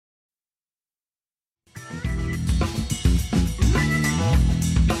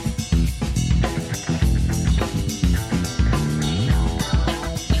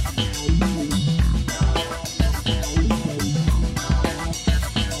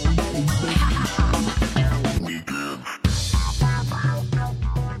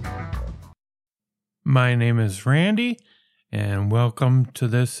My name is Randy, and welcome to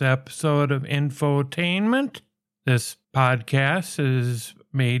this episode of Infotainment. This podcast is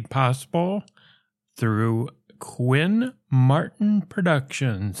made possible through Quinn Martin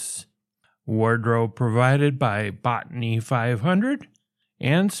Productions, wardrobe provided by Botany 500,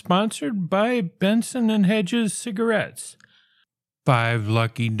 and sponsored by Benson & Hedges Cigarettes. 5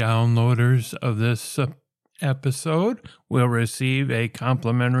 lucky downloaders of this episode will receive a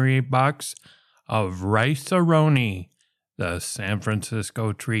complimentary box of Rice-A-Roni, the San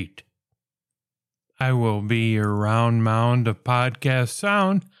Francisco treat. I will be your round mound of podcast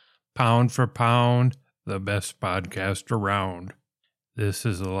sound, pound for pound, the best podcast around. This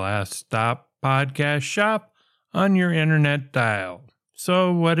is the last stop podcast shop on your internet dial.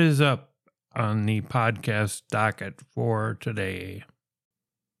 So what is up on the podcast docket for today?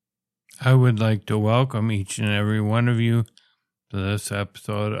 I would like to welcome each and every one of you to this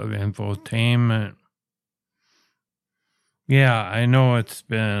episode of Infotainment. Yeah, I know it's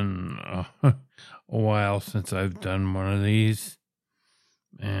been a while since I've done one of these,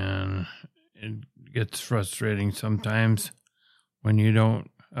 and it gets frustrating sometimes when you don't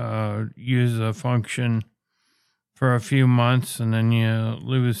use a function for a few months and then you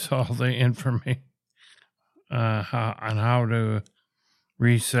lose all the information on how to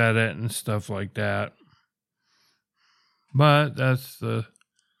reset it and stuff like that. But that's the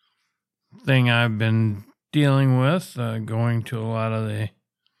thing I've been dealing with, going to a lot of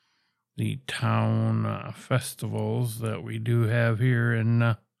the town festivals that we do have here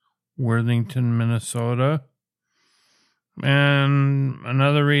in Worthington, Minnesota. And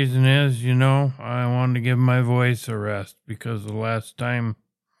another reason is, I wanted to give my voice a rest because the last time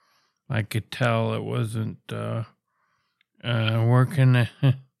I could tell it wasn't working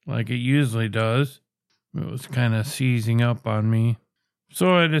like it usually does. It was kind of seizing up on me.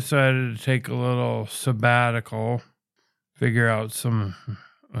 So I decided to take a little sabbatical, figure out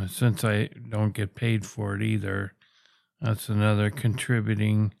since I don't get paid for it either, that's another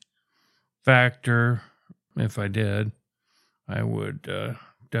contributing factor. If I did, I would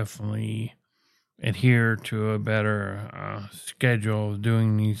definitely adhere to a better schedule of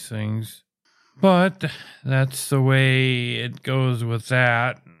doing these things. But that's the way it goes with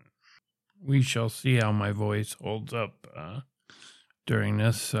that. We shall see how my voice holds up during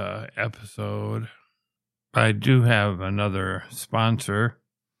this episode. I do have another sponsor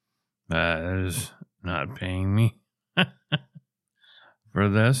that is not paying me for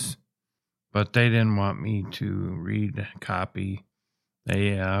this, but they didn't want me to read copy.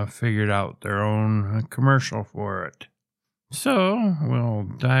 They figured out their own commercial for it. So we'll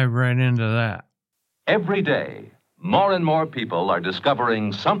dive right into that. Every day, more and more people are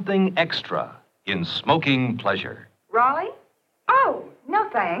discovering something extra in smoking pleasure. Raleigh? Oh, no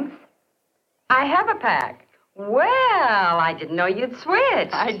thanks. I have a pack. Well, I didn't know you'd switch.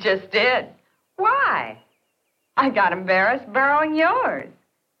 I just did. Why? I got embarrassed borrowing yours.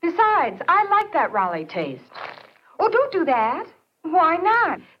 Besides, I like that Raleigh taste. Oh, don't do that. Why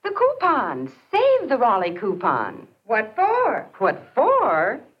not? The coupons. Save the Raleigh coupon. What for? What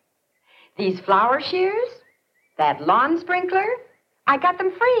for? These flower shears? That lawn sprinkler? I got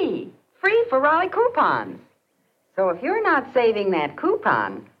them free. Free for Raleigh coupons. So if you're not saving that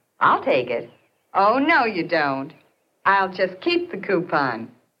coupon, I'll take it. Oh, no, you don't. I'll just keep the coupon.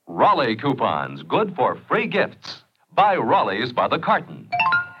 Raleigh coupons, good for free gifts. Buy Raleigh's by the carton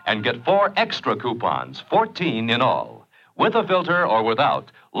and get 4 extra coupons, 14 in all. With a filter or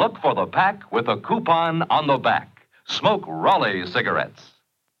without, look for the pack with a coupon on the back. Smoke Raleigh cigarettes.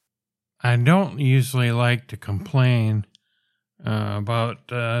 I don't usually like to complain about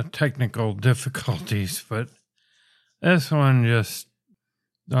technical difficulties, but this one just,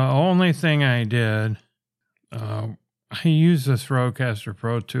 the only thing I did, I use this Rodecaster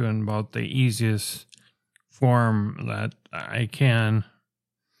Pro 2 in about the easiest form that I can,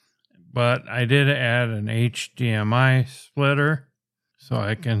 but I did add an HDMI splitter so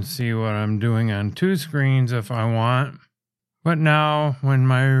I can see what I'm doing on 2 screens if I want. But now when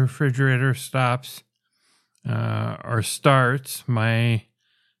my refrigerator stops or starts, my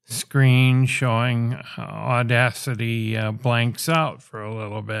screen showing Audacity blanks out for a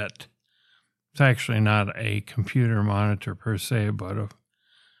little bit. It's actually not a computer monitor per se, but a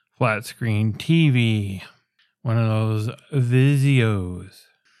flat screen TV, one of those Vizios.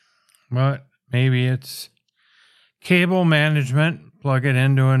 But maybe it's cable management. Plug it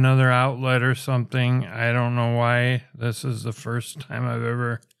into another outlet or something. I don't know why. This is the first time I've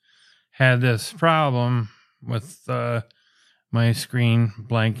ever had this problem with my screen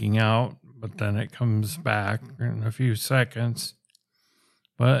blanking out, but then it comes back in a few seconds.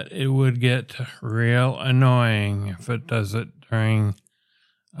 But it would get real annoying if it does it during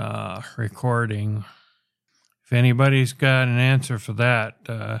recording. If anybody's got an answer for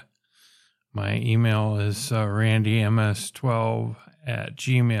that, my email is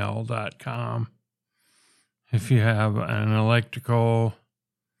randyms12@gmail.com. If you have an electrical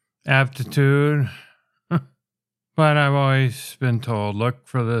aptitude. But I've always been told, look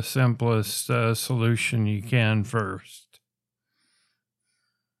for the simplest solution you can first.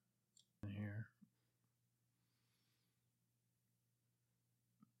 Here.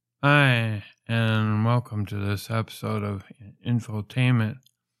 Hi, and welcome to this episode of Infotainment.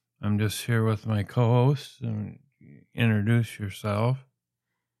 I'm just here with my co-host. Introduce yourself.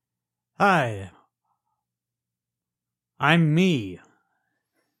 Hi, I'm me.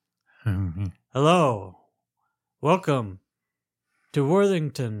 Hello. Welcome to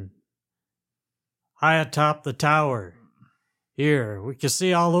Worthington, high atop the tower. Here, we can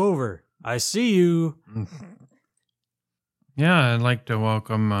see all over. I see you. Yeah, I'd like to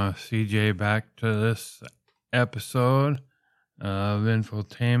welcome CJ back to this episode of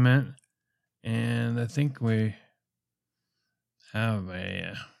Infotainment. And I think we have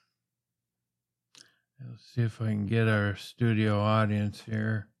let's see if I can get our studio audience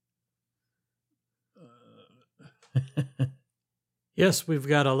here. Yes, we've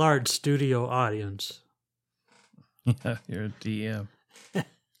got a large studio audience. Yeah, you're at the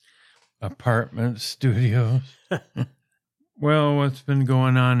apartment studios. Well, what's been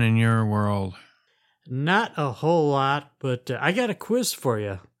going on in your world? Not a whole lot, but I got a quiz for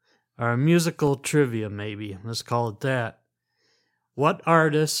you. Or musical trivia, maybe. Let's call it that. What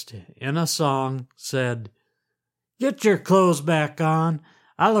artist in a song said, "Get your clothes back on"?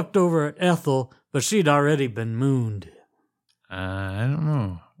 I looked over at Ethel, but she'd already been mooned. I don't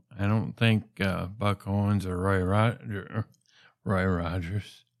know. I don't think Buck Owens or Roy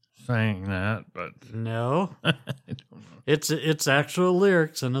Rogers sang that, but No, I don't know. it's actual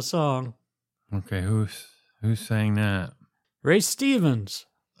lyrics in a song. Okay, who sang that? Ray Stevens.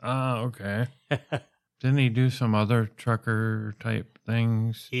 Oh, okay. Didn't he do some other trucker type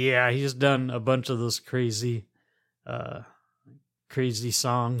things? Yeah, he's done a bunch of those crazy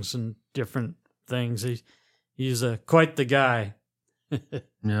songs and different things. He's quite the guy.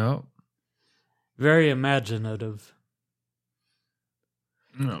 Yep. Very imaginative.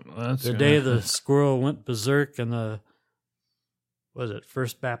 No, that's The day the squirrel went berserk in the, was it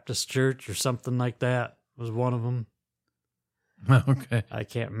First Baptist Church or something like that was one of them. Okay. I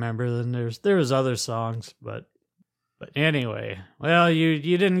can't remember. Then there was other songs, but anyway, well, you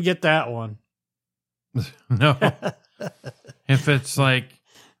didn't get that one. No. If it's like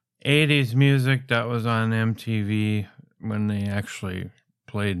 80s music, that was on MTV when they actually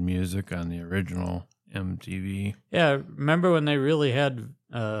played music on the original MTV. Yeah, remember when they really had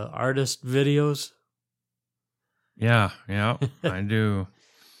artist videos? Yeah, I do.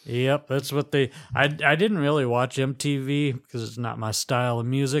 Yep, that's what they... I didn't really watch MTV because it's not my style of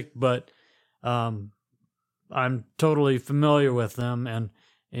music, but I'm totally familiar with them,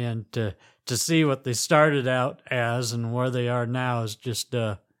 and to see what they started out as and where they are now is just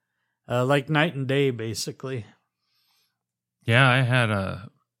like night and day, basically. Yeah,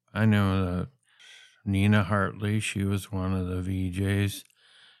 I know Nina Hartley. She was one of the VJs.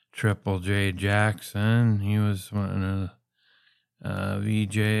 Triple J Jackson, he was one of the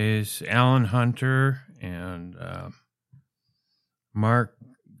VJs. Alan Hunter and Mark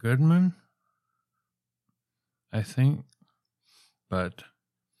Goodman, I think. But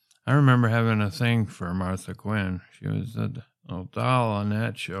I remember having a thing for Martha Quinn. She was a little doll on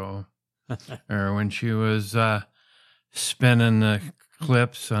that show. Or when she was spinning the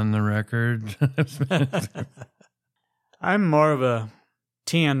clips on the record. I'm more of a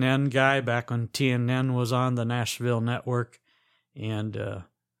TNN guy back when TNN was on the Nashville network, and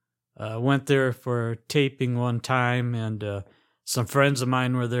went there for taping one time, and some friends of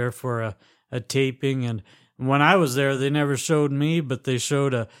mine were there for a taping, and when I was there, they never showed me, but they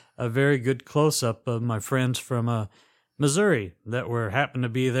showed a very good close-up of my friends from Missouri that happened to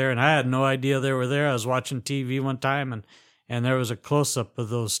be there, and I had no idea they were there. I was watching TV one time, and there was a close-up of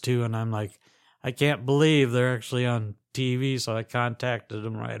those two, and I'm like, I can't believe they're actually on TV, so I contacted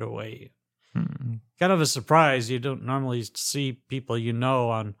them right away. Hmm. Kind of a surprise. You don't normally see people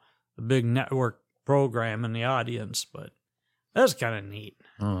on a big network program in the audience, but that's kind of neat.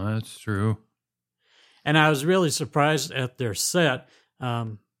 Oh, that's true. And I was really surprised at their set.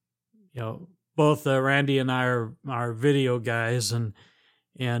 Both Randy and I are video guys, and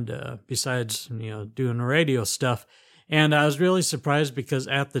besides doing the radio stuff, and I was really surprised because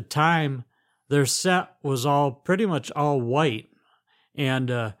at the time their set was pretty much all white, And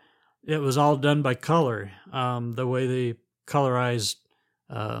it was all done by color, the way they colorized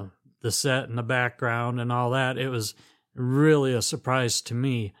the set and the background and all that. It was really a surprise to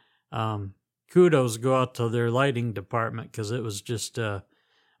me. Kudos go out to their lighting department, because it was just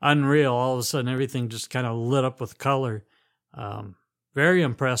unreal. All of a sudden, everything just kind of lit up with color. Very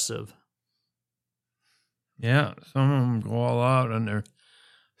impressive. Yeah, some of them go all out on their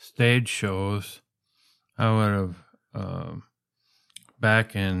stage shows. I would have,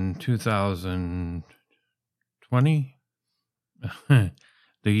 back in 2020,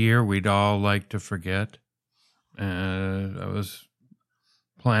 the year we'd all like to forget, I was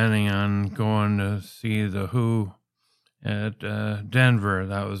planning on going to see The Who at Denver.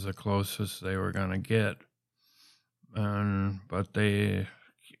 That was the closest they were going to get. But of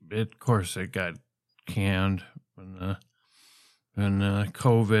course, it got canned when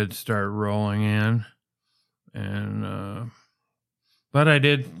COVID started rolling in. But I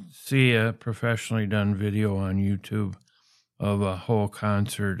did see a professionally done video on YouTube of a whole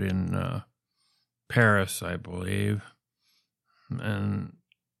concert in Paris, I believe. And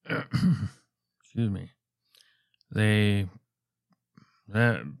excuse me, they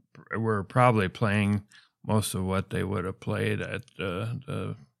were probably playing most of what they would have played at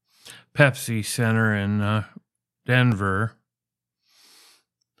the Pepsi Center in Denver.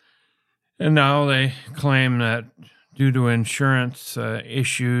 And now they claim that due to insurance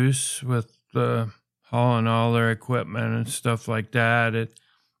issues with hauling all their equipment and stuff like that,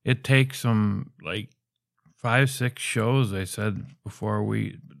 it takes them like 5-6 shows, they said, before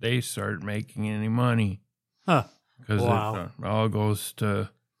they start making any money. Huh. Because wow. It all goes to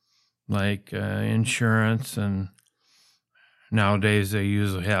like insurance, and nowadays they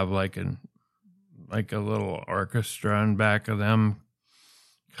usually have like a little orchestra in back of them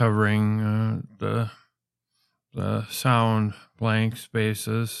covering the sound blank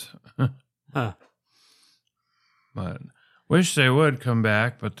spaces. Huh. But wish they would come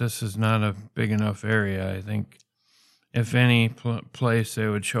back, but this is not a big enough area. I think if any place they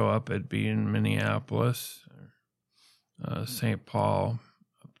would show up, it'd be in Minneapolis, or St. Paul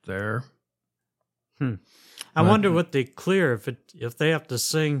up there. I wonder what they clear if they have to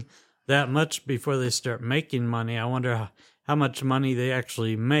sing that much before they start making money. I wonder how much money they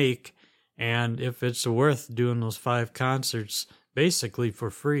actually make, and if it's worth doing those 5 concerts basically for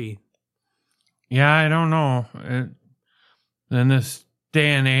free. Yeah, I don't know. In this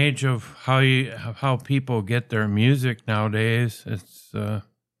day and age of how people get their music nowadays, it's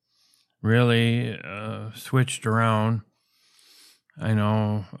really switched around. I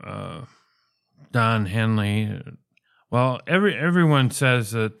know Don Henley. Well, everyone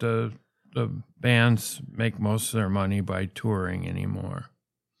says that the bands make most of their money by touring anymore,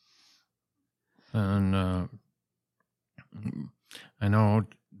 and I know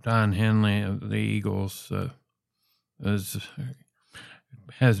Don Henley of the Eagles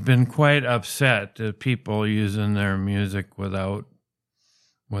has been quite upset at people using their music without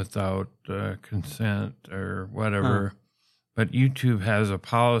consent or whatever. But YouTube has a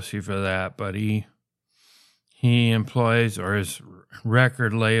policy for that, but he employs, or his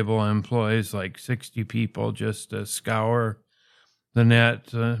record label employs, like 60 people just to scour the net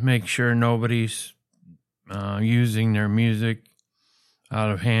to make sure nobody's using their music out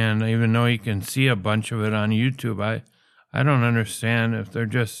of hand, even though you can see a bunch of it on YouTube. I don't understand if they're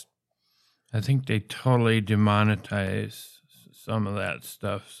just, I think they totally demonetize some of that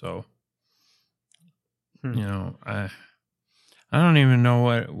stuff. So, I don't even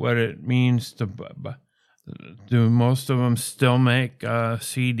know what it means to, do most of them still make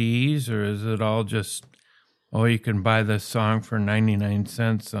CDs, or is it all just, you can buy this song for 99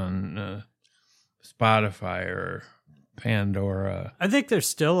 cents on Spotify or Pandora? I think there's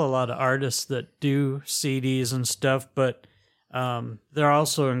still a lot of artists that do CDs and stuff, but they're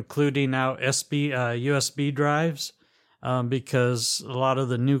also including out USB drives because a lot of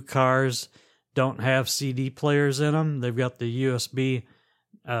the new cars don't have CD players in them. They've got the USB,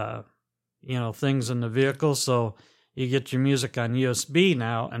 things in the vehicle. So you get your music on USB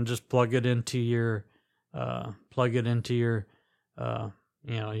now and just plug it into your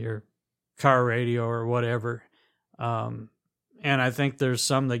your car radio or whatever. And I think there's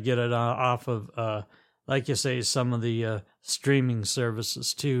some that get it off of, like you say, some of the streaming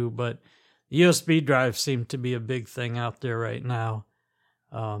services too. But USB drives seem to be a big thing out there right now.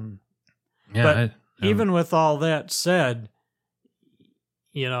 But even with all that said,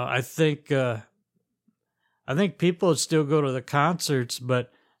 I think people would still go to the concerts,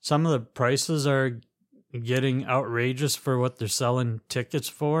 but some of the prices are getting outrageous for what they're selling tickets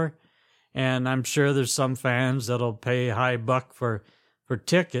for. And I'm sure there's some fans that'll pay high buck for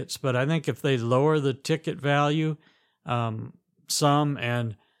tickets, but I think if they lower the ticket value some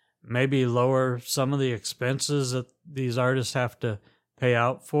and maybe lower some of the expenses that these artists have to pay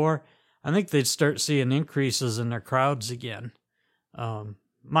out for, I think they'd start seeing increases in their crowds again.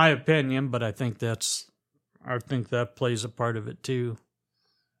 My opinion, but I think that plays a part of it too.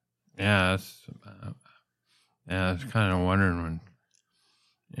 Yeah, I was kind of wondering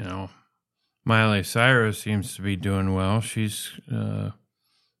when, Miley Cyrus seems to be doing well. She's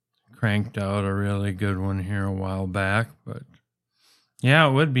cranked out a really good one here a while back, but yeah,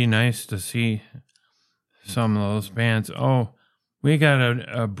 it would be nice to see some of those bands. Oh, we got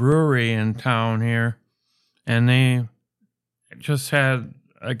a brewery in town here, and they just had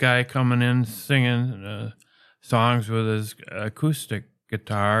a guy coming in singing songs with his acoustic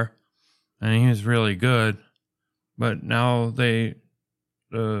guitar, and he was really good. But now the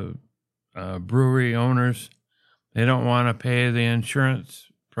brewery owners, they don't want to pay the insurance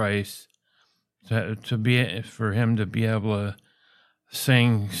price for him to be able to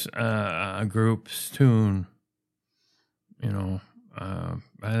sing a group's tune.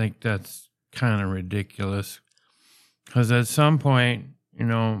 I think that's kind of ridiculous, because at some point,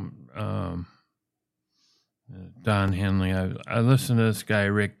 Don Henley, I listened to this guy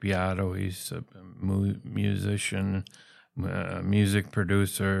Rick Beato. He's a musician, music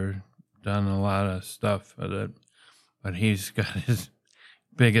producer, done a lot of stuff with it, but he's got his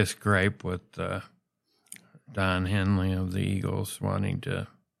biggest gripe with Don Henley of the Eagles wanting to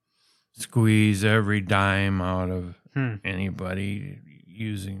squeeze every dime out of anybody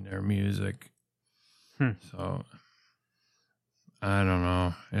using their music. So I don't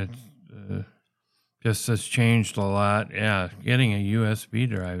know. It's just has changed a lot. Yeah, getting a USB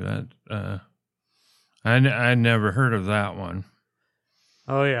drive, that I'd never heard of that one.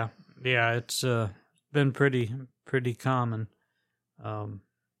 Oh yeah, it's been pretty common. And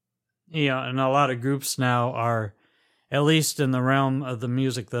a lot of groups now are, at least in the realm of the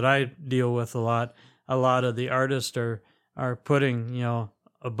music that I deal with a lot of the artists are putting,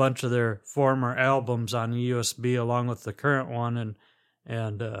 a bunch of their former albums on USB along with the current one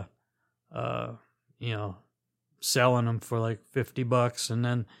and selling them for like $50. And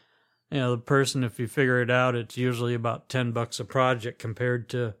then, the person, if you figure it out, it's usually about $10 a project compared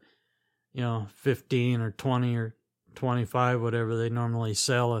to, 15 or 20 or 25, whatever they normally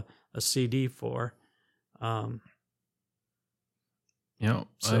sell a CD for.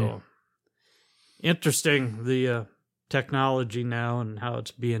 Interesting, the technology now and how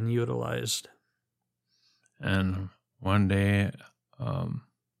it's being utilized. And one day,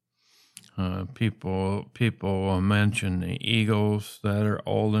 people will mention the Eagles that are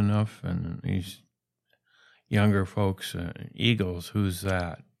old enough, and these younger folks, Eagles, who's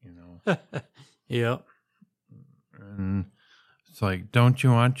that? Yep. And it's like, don't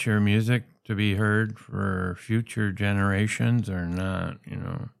you want your music to be heard for future generations or not?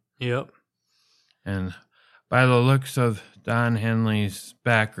 Yep. And by the looks of Don Henley's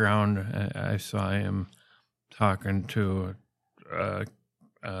background, I saw him talking to what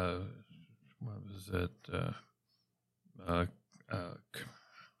was it?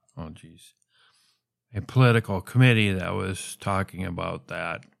 A political committee that was talking about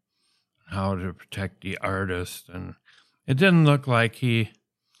that, how to protect the artist, and it didn't look like he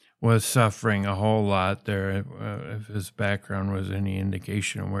was suffering a whole lot there. If his background was any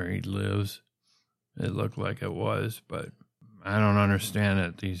indication of where he lives, it looked like it was, but I don't understand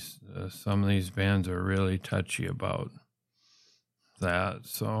it. Some of these bands are really touchy about that.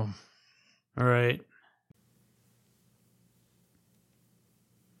 So, all right.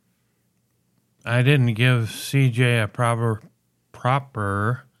 I didn't give CJ a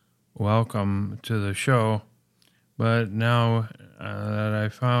proper welcome to the show, but now that I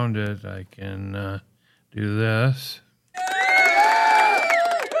found it, I can do this.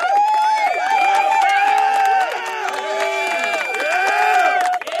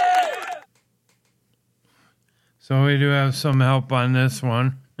 So we do have some help on this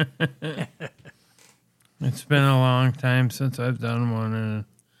one. It's been a long time since I've done one, and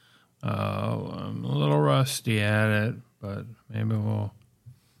I'm a little rusty at it, but maybe we'll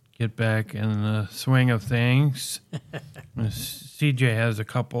get back in the swing of things. CJ has a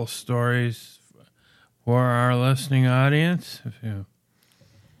couple stories for our listening audience.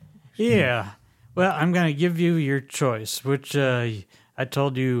 Yeah. Well, I'm going to give you your choice, which I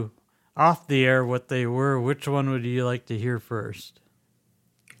told you off the air what they were. Which one would you like to hear first?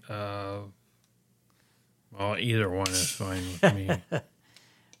 Well, either one is fine with me.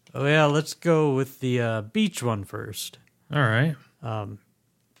 Well, let's go with the beach one first. All right.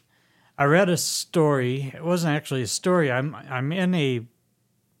 I read a story. It wasn't actually a story. I'm in a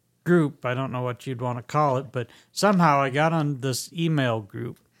group. I don't know what you'd want to call it, but somehow I got on this email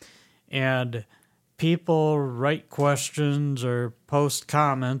group, and people write questions or post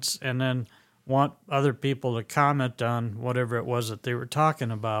comments and then want other people to comment on whatever it was that they were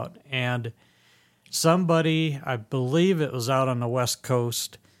talking about. And somebody, I believe it was out on the West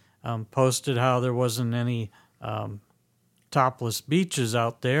Coast, posted how there wasn't any topless beaches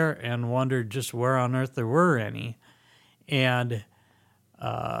out there and wondered just where on earth there were any. And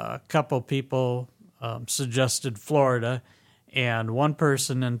a couple people suggested Florida, and one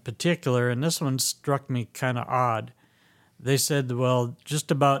person in particular, and this one struck me kind of odd. They said, well,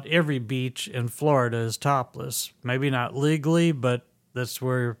 just about every beach in Florida is topless. Maybe not legally, but that's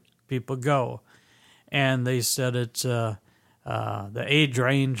where people go. And they said it's the age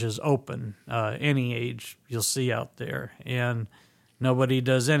range is open. Any age you'll see out there. And nobody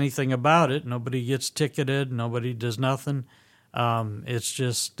does anything about it. Nobody gets ticketed. Nobody does nothing. It's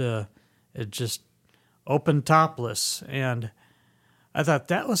just open topless. And I thought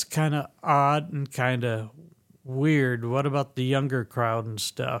that was kind of odd and kind of weird. What about the younger crowd and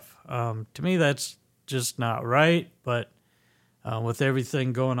stuff? To me, that's just not right. But with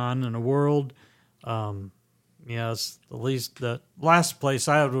everything going on in the world, it's the last place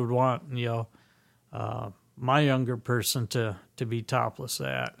I would want, my younger person to be topless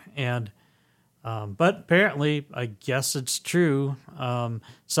at. And but apparently, I guess it's true.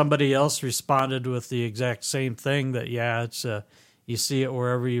 Somebody else responded with the exact same thing, that it's you see it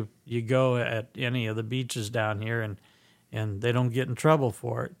wherever you go at any of the beaches down here, and they don't get in trouble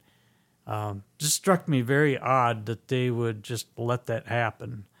for it. Just struck me very odd that they would just let that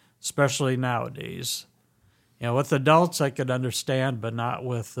happen, especially nowadays. With adults I could understand, but not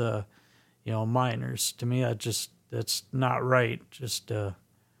with minors. To me, that's not right. Just I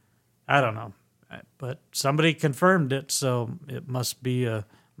don't know, but somebody confirmed it, so it must be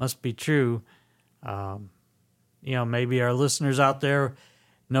true. Maybe our listeners out there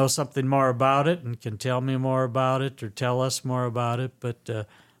know something more about it and can tell me more about it or tell us more about it. But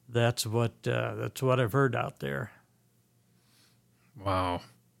that's what I've heard out there. Wow,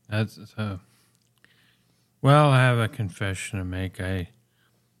 that's well. I have a confession to make.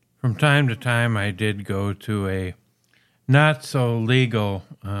 From time to time, I did go to a not so legal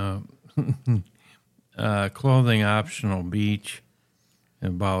clothing optional beach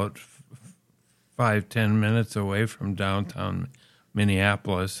about 5-10 minutes away from downtown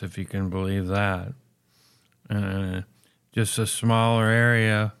Minneapolis, if you can believe that. Just a smaller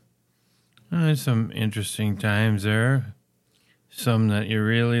area. Some interesting times there. Some that you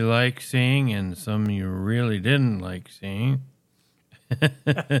really like seeing and some you really didn't like seeing.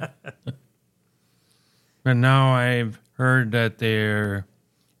 But now I've heard that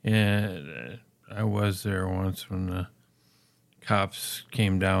I was there once when the cops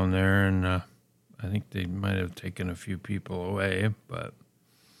came down there, and I think they might have taken a few people away, but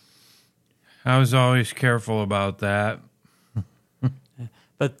I was always careful about that.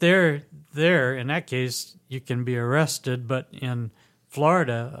 But there, in that case, you can be arrested, but in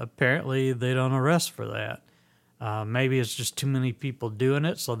Florida, apparently they don't arrest for that. Maybe it's just too many people doing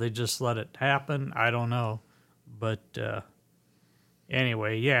it, so they just let it happen. I don't know. But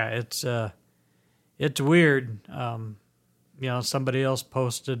anyway, it's weird. Somebody else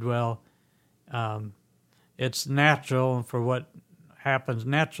posted, it's natural, and for what happens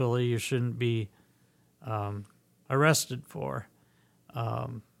naturally, you shouldn't be arrested for.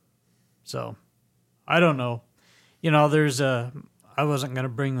 So, I don't know. I wasn't going to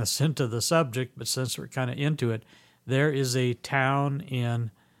bring this into the subject, but since we're kind of into it, there is a town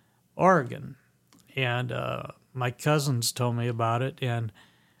in Oregon, and my cousins told me about it, and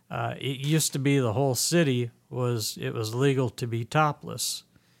it used to be the whole city was legal to be topless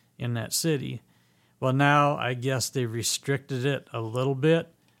in that city. Well, now I guess they restricted it a little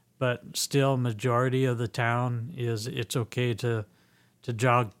bit, but still majority of the town it's okay to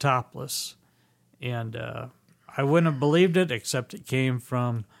jog topless. And I wouldn't have believed it, except it came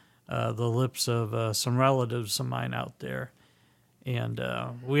from the lips of some relatives of mine out there. And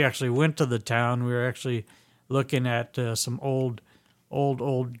we actually went to the town. We were actually looking at some old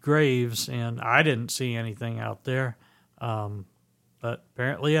graves, and I didn't see anything out there. But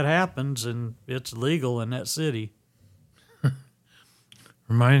apparently it happens, and it's legal in that city.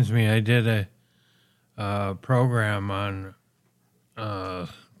 Reminds me, I did a program on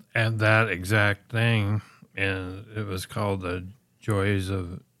and that exact thing, and it was called The Joys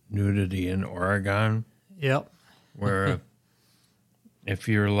of Nudity in Oregon. Yep. Where if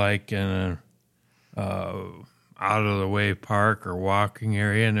you're like in a out-of-the-way park or walking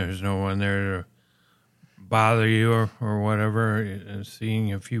area and there's no one there to bother you or whatever,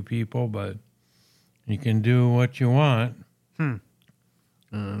 seeing a few people, but you can do what you want.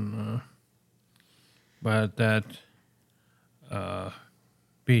 And, but that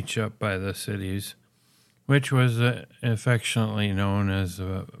beach up by the cities, which was affectionately known as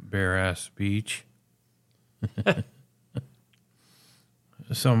Bare Ass Beach.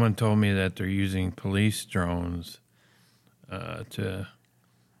 Someone told me that they're using police drones to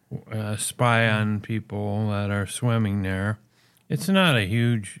spy on people that are swimming there. It's not a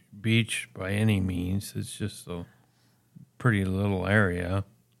huge beach by any means. It's just a pretty little area.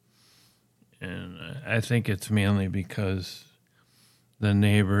 And I think it's mainly because the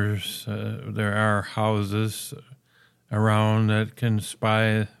neighbors, there are houses around that can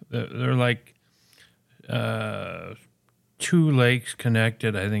spy. They're like two lakes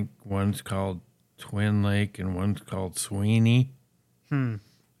connected. I think one's called Twin Lake and one's called Sweeney,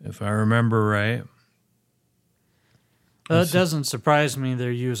 if I remember right. It doesn't surprise me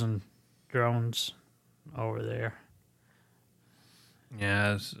they're using drones over there.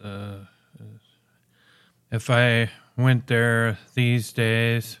 Yeah, if I went there these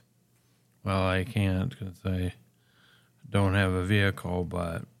days, well, I can't because I don't have a vehicle,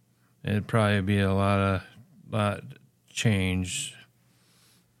 but it'd probably be a lot changed.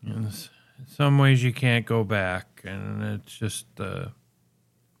 In some ways, you can't go back, and it's just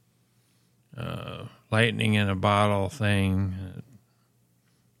lightning in a bottle thing.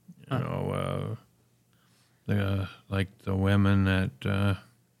 Like the women that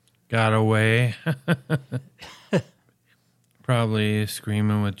got away, probably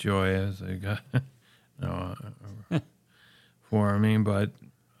screaming with joy as they got for me. But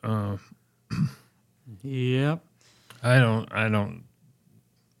yep, I don't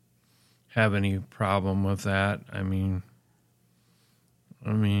have any problem with that. I mean,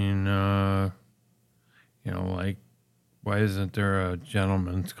 like, why isn't there a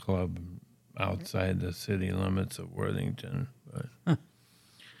gentleman's club outside the city limits of Worthington? But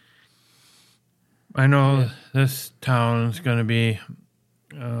I know this town is going to be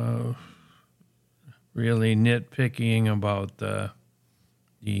really nitpicking about the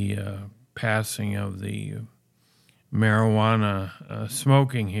passing of the marijuana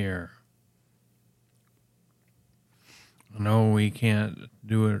smoking here. I know we can't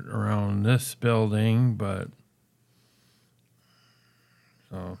do it around this building, but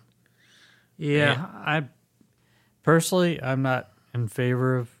so I'm not in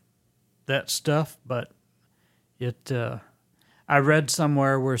favor of that stuff, but I read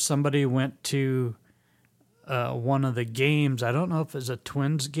somewhere where somebody went to one of the games. I don't know if it was a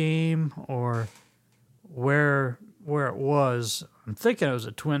Twins game or where it was. I'm thinking it was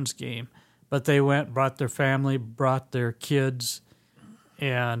a Twins game, but they went, brought their family, brought their kids,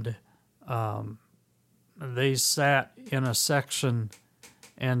 and they sat in a section,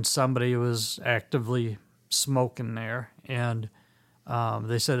 and somebody was actively smoking there, and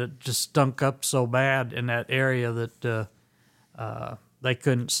they said it just stunk up so bad in that area that they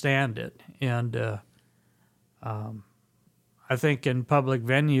couldn't stand it. And I think in public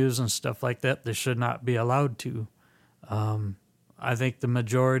venues and stuff like that, they should not be allowed to. I think the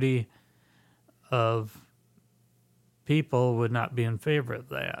majority of people would not be in favor of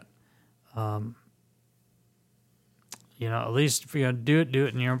that. At least if you're going to do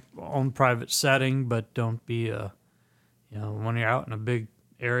it in your own private setting, but don't be, when you're out in a big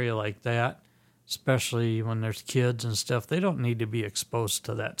area like that, especially when there's kids and stuff, they don't need to be exposed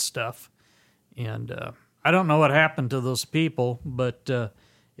to that stuff. And I don't know what happened to those people, but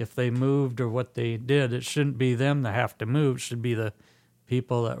if they moved or what they did, it shouldn't be them that have to move. It should be the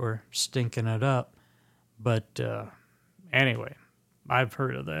people that were stinking it up. But anyway, I've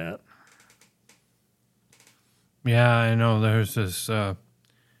heard of that. Yeah, I know there's this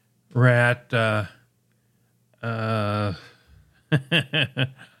rat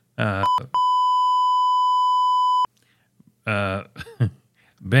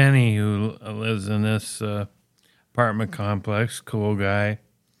Benny, who lives in this apartment complex, cool guy,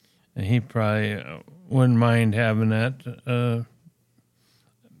 and he probably wouldn't mind having that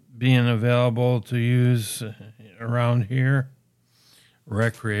being available to use around here,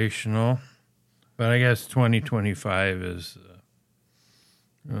 recreational. But I guess 2025 is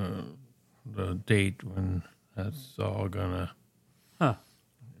the date when that's all gonna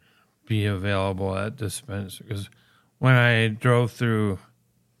be available at dispensary. Because when I drove through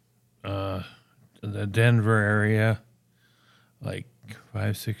the Denver area, like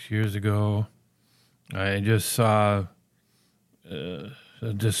 5-6 years ago, I just saw the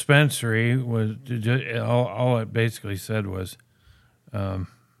dispensary was all it basically said was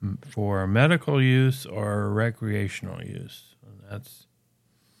for medical use or recreational use. That's,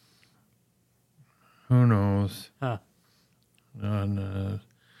 who knows? Huh. And,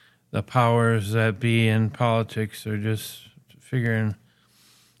 the powers that be in politics are just figuring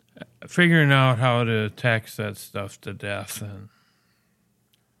out how to tax that stuff to death. And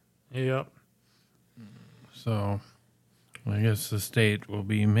Yep. so I guess the state will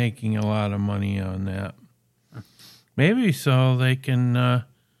be making a lot of money on that. Maybe so they can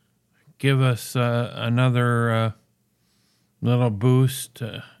give us another little boost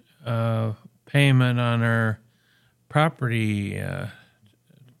payment on our property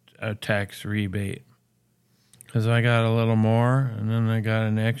tax rebate. Because I got a little more, and then I got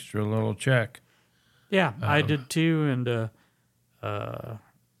an extra little check. Yeah, I did too, and I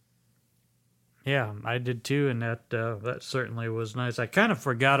did too, and that certainly was nice. I kind of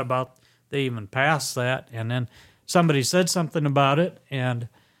forgot about they even passed that, and then somebody said something about it, and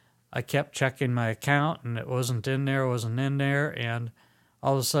I kept checking my account, and it wasn't in there, and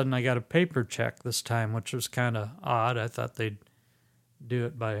all of a sudden I got a paper check this time, which was kind of odd. I thought they'd do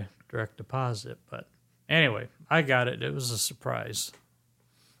it by direct deposit, but anyway, I got it. It was a surprise.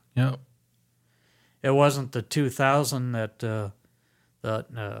 Yep. It wasn't the 2,000 that the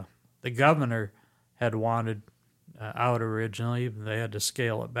governor had wanted out originally. They had to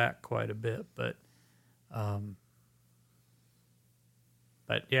scale it back quite a bit, but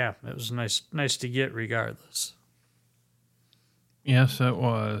yeah, it was nice to get regardless. Yes, it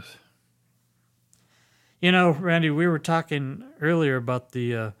was. You know, Randy, we were talking earlier about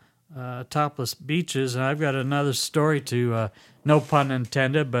the topless beaches, and I've got another story to, no pun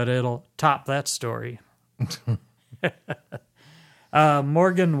intended, but it'll top that story.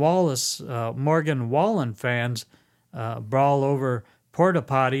 Morgan Wallen fans brawl over porta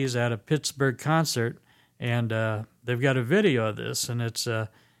potties at a Pittsburgh concert, and they've got a video of this, and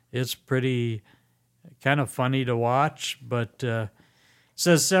it's pretty kind of funny to watch, but it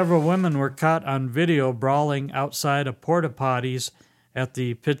says several women were caught on video brawling outside of porta potties at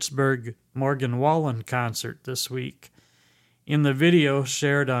the Pittsburgh Morgan Wallen concert this week. In the video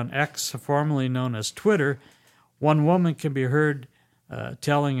shared on X, formerly known as Twitter, one woman can be heard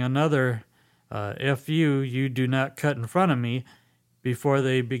telling another, F you do not cut in front of me, before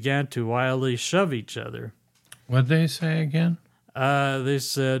they began to wildly shove each other. What'd they say again? They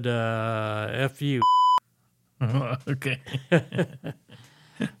said, F you. Okay.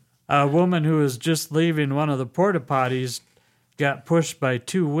 A woman who was just leaving one of the porta potties got pushed by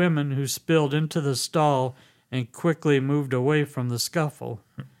two women who spilled into the stall and quickly moved away from the scuffle.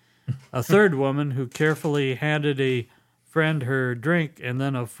 A third woman who carefully handed a friend her drink, and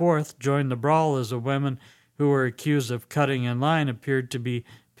then a fourth joined the brawl as the women who were accused of cutting in line appeared to be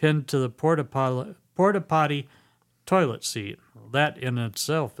pinned to the porta potty toilet seat. That in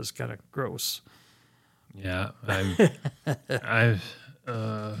itself is kind of gross. Yeah, I've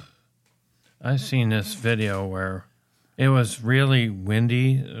seen this video where it was really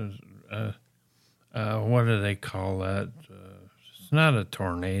windy. What do they call that? It's not a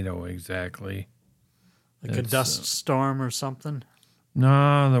tornado exactly. Like a dust storm or something?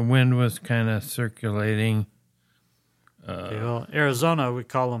 No, the wind was kind of circulating. Well, Arizona, we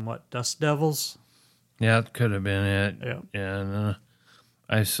call them what, dust devils? Yeah, it could have been it. Yeah. And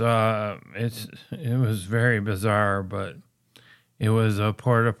I saw it was very bizarre, but it was a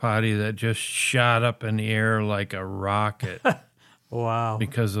porta potty that just shot up in the air like a rocket. Wow.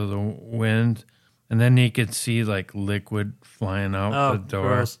 Because of the wind. And then you could see like liquid flying out the door.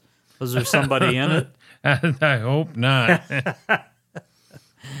 Gross. Was there somebody in it? I hope not.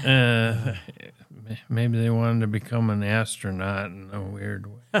 Maybe they wanted to become an astronaut in a weird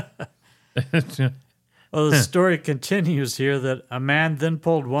way. Well, the story continues here that a man then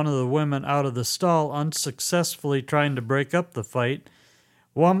pulled one of the women out of the stall, unsuccessfully trying to break up the fight.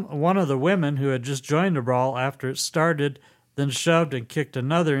 One of the women, who had just joined the brawl after it started, then shoved and kicked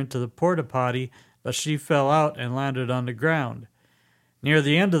another into the porta potty, but she fell out and landed on the ground. Near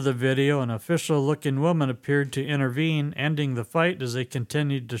the end of the video, an official-looking woman appeared to intervene, ending the fight as they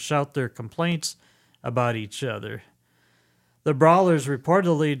continued to shout their complaints about each other. The brawlers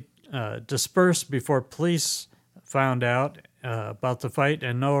reportedly dispersed before police found out about the fight,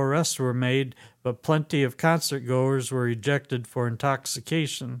 and no arrests were made, but plenty of concert-goers were ejected for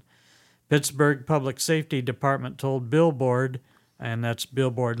intoxication. Pittsburgh Public Safety Department told Billboard, and that's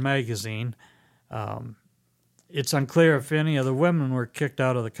Billboard magazine, it's unclear if any of the women were kicked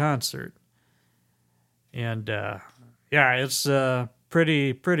out of the concert. And yeah, it's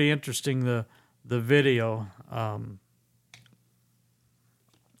pretty interesting, the video.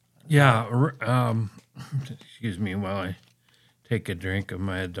 Excuse Excuse me while I take a drink of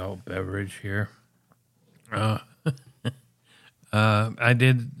my adult beverage here. I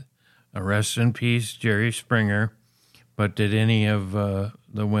did a rest in peace, Jerry Springer, but did any of the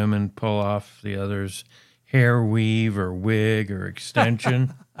women pull off the other's hair weave or wig or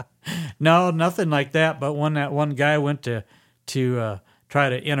extension? No, nothing like that. But when that one guy went to try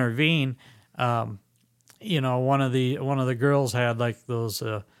to intervene, one of the girls had like those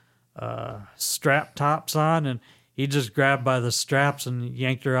strap tops on, and he just grabbed by the straps and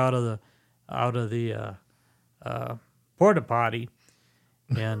yanked her out of the porta potty,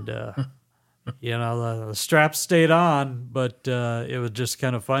 and the straps stayed on, but it was just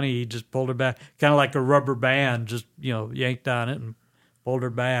kind of funny. He just pulled her back, kind of like a rubber band, just yanked on it and pulled her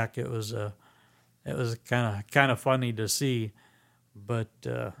back. It was kind of funny to see, but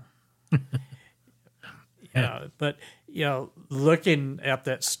looking at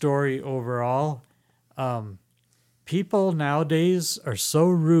that story overall, people nowadays are so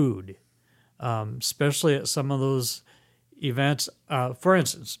rude, especially at some of those events. For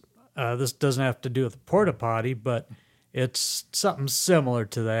instance, this doesn't have to do with the porta potty, but it's something similar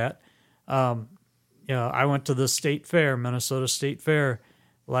to that. I went to the state fair, Minnesota State Fair,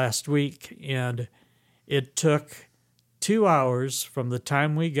 last week, and it took 2 hours from the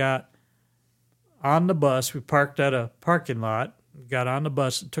time we got on the bus. We parked at a parking lot, got on the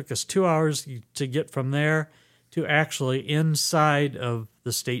bus. It took us 2 hours to get from there to actually inside of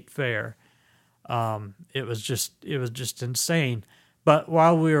the state fair. It was just insane. But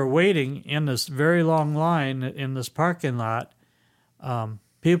while we were waiting in this very long line in this parking lot,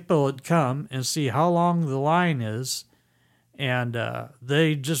 people would come and see how long the line is, and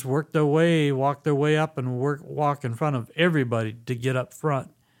they just walk their way up and walk in front of everybody to get up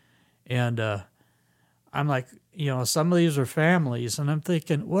front. And I'm like, some of these are families, and I'm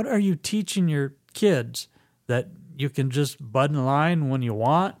thinking, what are you teaching your kids, that you can just butt in line when you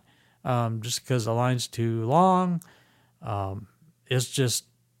want, just because the line's too long? It's just,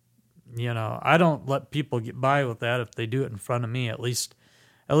 I don't let people get by with that if they do it in front of me. At least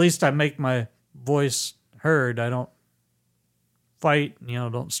I make my voice heard. I don't fight,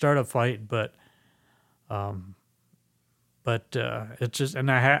 don't start a fight, but it's just,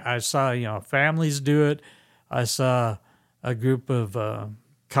 and I saw, families do it. I saw a group of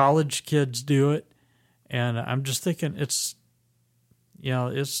college kids do it, and I'm just thinking it's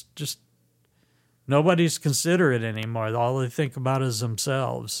just, nobody's considerate anymore. All they think about is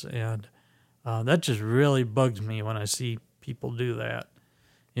themselves, and that just really bugs me when I see people do that.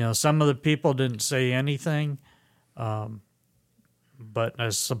 Some of the people didn't say anything, but I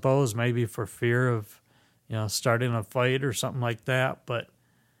suppose maybe for fear of, starting a fight or something like that. But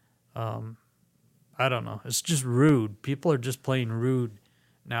I don't know. It's just rude. People are just plain rude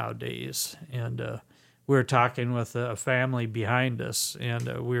nowadays. And we were talking with a family behind us, and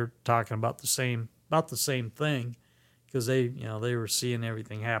we were talking about the same thing, because they were seeing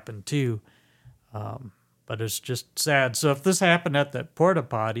everything happen too. But it's just sad. So if this happened at that porta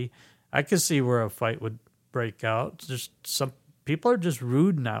potty, I could see where a fight would break out. Just some people are just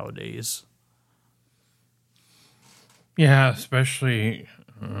rude nowadays. Yeah, especially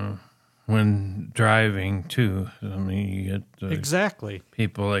when driving too. I mean, you get exactly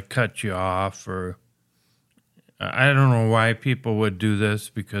people that cut you off, or I don't know why people would do this,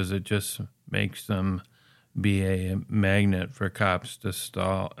 because it just makes them be a magnet for cops to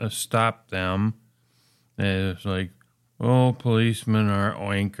stop them. It's like, well, policemen are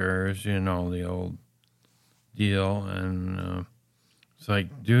oinkers, the old deal. And it's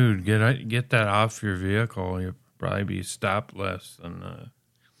like, dude, get that off your vehicle. You'll probably be stopped less than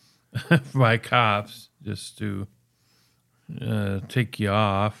by cops just to take you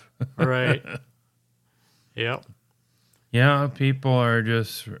off. Right. Yep. Yeah, people are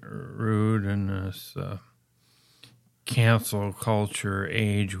just rude in this cancel culture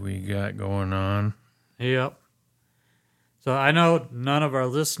age we got going on. Yep. So I know none of our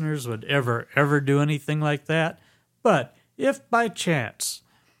listeners would ever do anything like that. But if by chance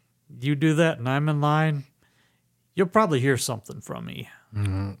you do that and I'm in line, you'll probably hear something from me.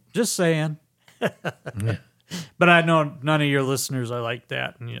 Mm-hmm. Just saying. Yeah. But I know none of your listeners are like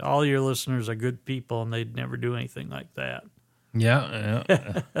that. And all your listeners are good people, and they'd never do anything like that. Yeah.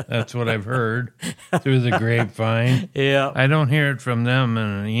 That's what I've heard through the grapevine. Yeah. I don't hear it from them in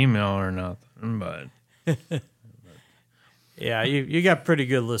an email or nothing, but... Yeah, you got pretty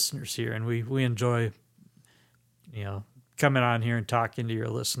good listeners here, and we enjoy, coming on here and talking to your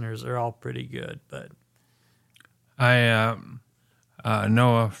listeners. They're all pretty good. But I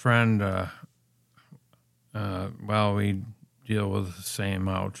know a friend. We deal with the same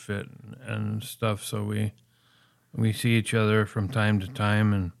outfit and stuff, so we we see each other from time to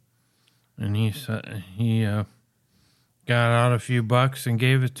time, and he got out a few bucks and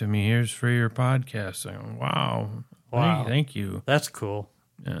gave it to me. Here's for your podcast. I go, wow. Thank you. That's cool.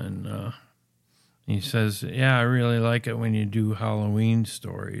 And he says, yeah, I really like it when you do Halloween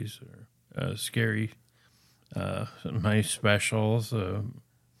stories or scary, my specials. Well,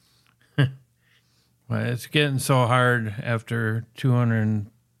 it's getting so hard after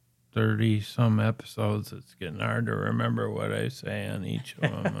 230 some episodes. It's getting hard to remember what I say on each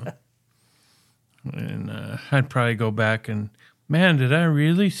of them. And I'd probably go back and, man, did I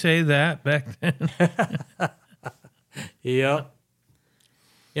really say that back then? Yep.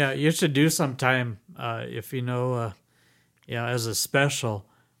 Yeah, you should do sometime if you know, as a special.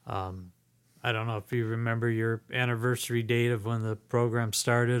 I don't know if you remember your anniversary date of when the program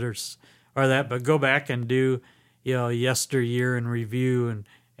started or that, but go back and do, yesteryear in review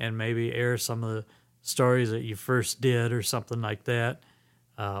and maybe air some of the stories that you first did or something like that.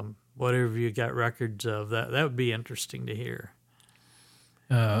 Whatever you got records of, that would be interesting to hear.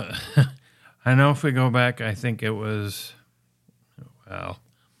 I know if we go back, I think it was, I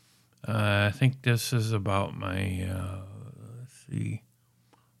think this is about my,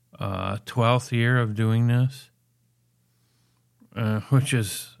 12th year of doing this, which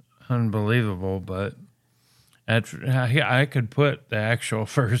is unbelievable, but I could put the actual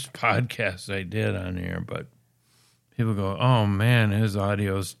first podcast I did on here, but people go, oh man, his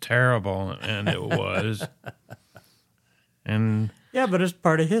audio's terrible, and it was. And yeah, but it's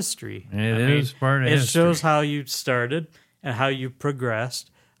part of history. It is part of history. It shows how you started and how you progressed,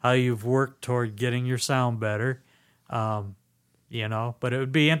 how you've worked toward getting your sound better. But it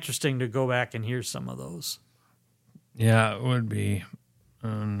would be interesting to go back and hear some of those. Yeah, it would be.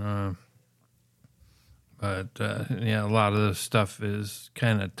 But a lot of this stuff is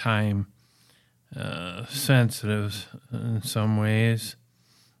kind of time sensitive in some ways.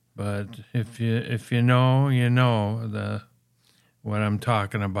 But if you know, you know what I'm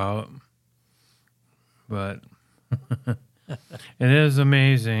talking about. But it is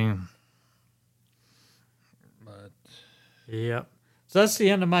amazing. But yep. So that's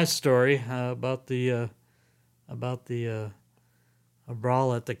the end of my story about the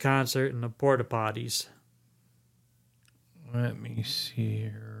brawl at the concert and the porta potties. Let me see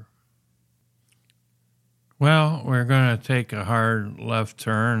here. Well, we're going to take a hard left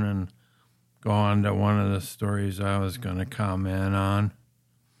turn and go on to one of the stories I was going to comment on.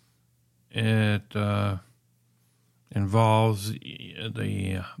 It involves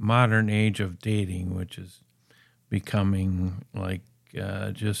the modern age of dating, which is becoming like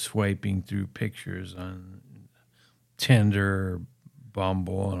just swiping through pictures on Tinder,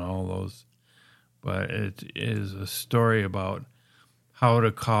 Bumble, and all those. But it is a story about how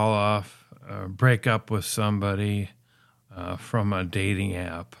to call off, break up with somebody from a dating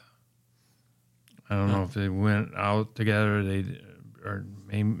app. I don't know if they went out together, or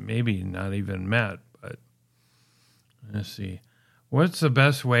maybe not even met. But let's see, what's the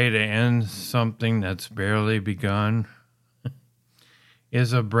best way to end something that's barely begun?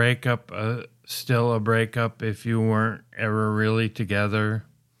 Is a breakup still a breakup if you weren't ever really together?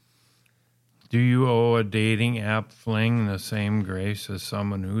 Do you owe a dating app fling the same grace as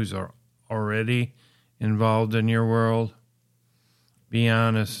someone who's already involved in your world? Be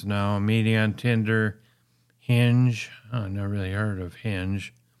honest now. Meeting on Tinder, Hinge. I never really heard of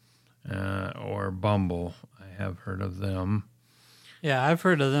Hinge. Or Bumble. I have heard of them. Yeah, I've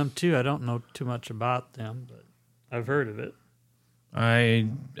heard of them too. I don't know too much about them, but I've heard of it. I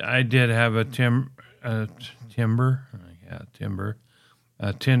did have a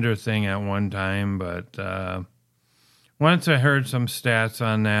Tinder thing at one time, but once I heard some stats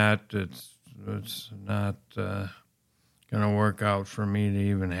on that, it's not going to work out for me to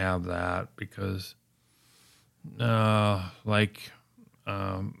even have that because a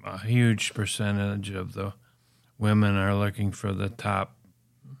huge percentage of the women are looking for the top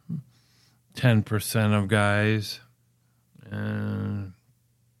 10% of guys. And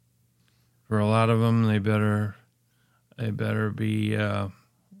for a lot of them, they better be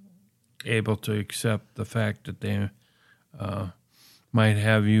able to accept the fact that they might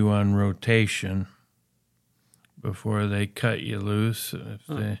have you on rotation before they cut you loose.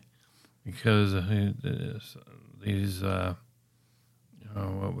 Because these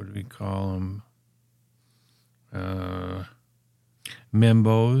what would we call them?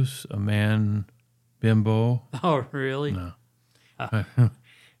 Mimbos, a man bimbo. Oh, really? No.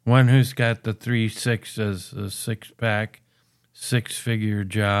 One who's got the 3 6s, a 6-pack, 6-figure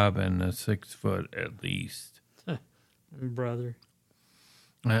job, and a 6 foot at least. Brother.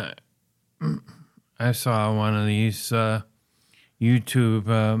 I I saw one of these YouTube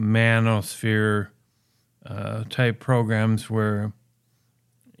manosphere type programs where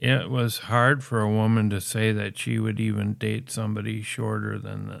it was hard for a woman to say that she would even date somebody shorter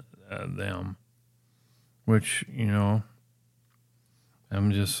than them, which, I'm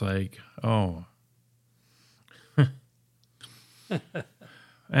just like, oh.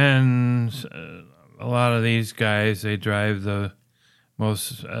 And a lot of these guys, they drive the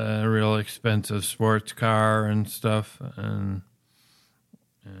most real expensive sports car and stuff, and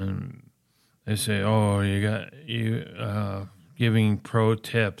they say, oh, you giving pro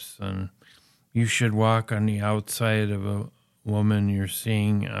tips, and you should walk on the outside of a woman you're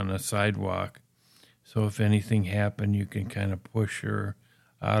seeing on a sidewalk, so if anything happened, you can kind of push her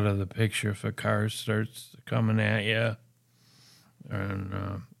out of the picture if a car starts coming at you.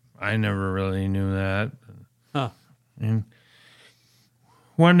 And I never really knew that. Huh. And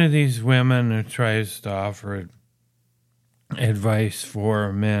one of these women who tries to offer advice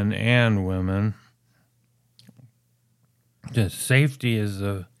for men and women, just safety is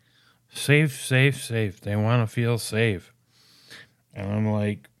a safe. They want to feel safe. And I'm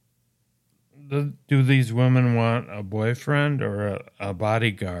like, do these women want a boyfriend or a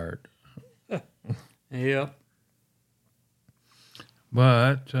bodyguard? Yep.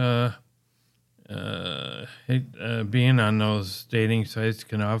 But being on those dating sites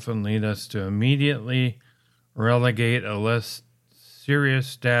can often lead us to immediately relegate a less serious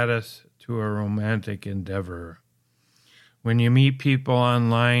status to a romantic endeavor. When you meet people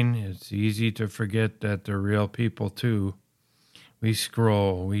online, it's easy to forget that they're real people too. We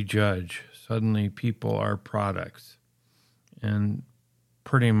scroll, we judge. Suddenly people are products. And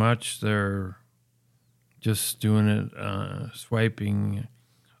pretty much they're just doing it, swiping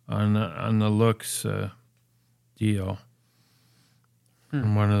on the looks deal.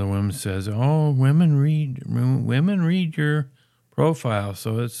 And one of the women says, "Oh, women read your profile,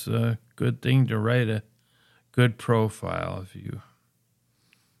 so it's a good thing to write a good profile if you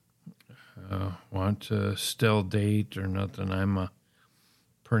want to still date or nothing." I'm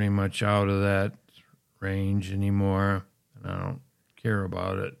pretty much out of that range anymore, and I don't care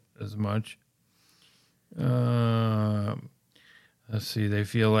about it as much. Let's see, they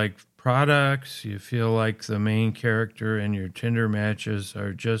feel like products. You feel like the main character and your Tinder matches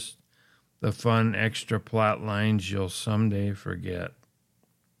are just the fun extra plot lines you'll someday forget.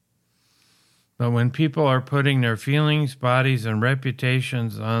 But when people are putting their feelings, bodies, and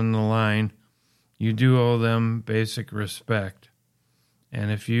reputations on the line, you do owe them basic respect.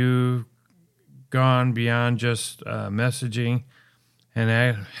 And if you've gone beyond just messaging and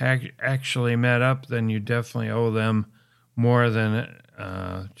actually met up, then you definitely owe them more than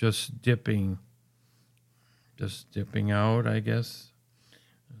just dipping out, I guess,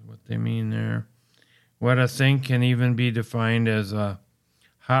 is what they mean there. What a thing can even be defined as a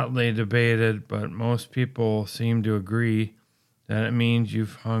hotly debated, but most people seem to agree that it means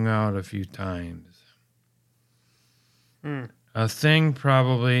you've hung out a few times. A thing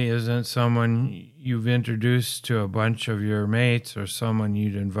probably isn't someone you've introduced to a bunch of your mates or someone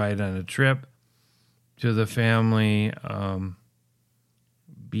you'd invite on a trip to the family,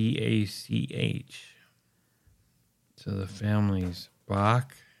 BACH. To the family's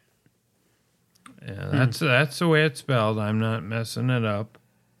Bach. Yeah, that's the way it's spelled. I'm not messing it up.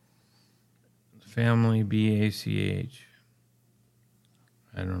 Family BACH.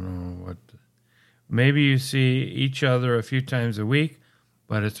 I don't know what. Maybe you see each other a few times a week,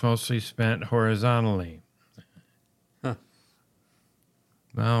 but it's mostly spent horizontally. Huh.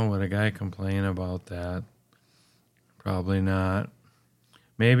 Well, would a guy complain about that? Probably not.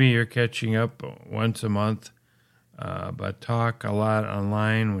 Maybe you're catching up once a month, but talk a lot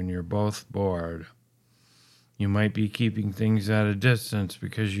online when you're both bored. You might be keeping things at a distance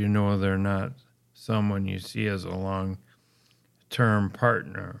because you know they're not someone you see as a long-term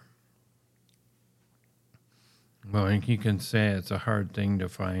partner. Well, you can say it's a hard thing to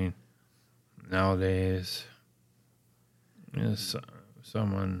find nowadays. Is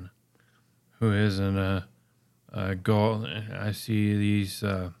someone who isn't a goal. I see these.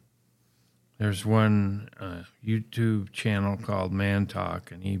 There's one YouTube channel called Man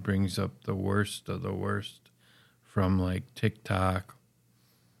Talk, and he brings up the worst of the worst from like TikTok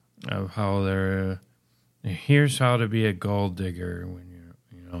of how they're. Here's how to be a gold digger when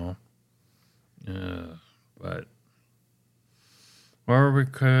but or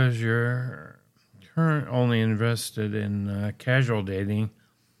because you're only invested in casual dating,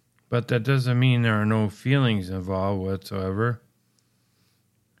 but that doesn't mean there are no feelings involved whatsoever.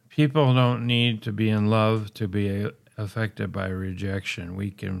 People don't need to be in love to be affected by rejection.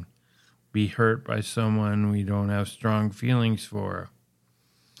 We can be hurt by someone we don't have strong feelings for.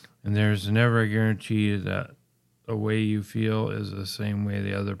 And there's never a guarantee that the way you feel is the same way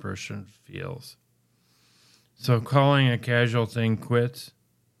the other person feels. So calling a casual thing quits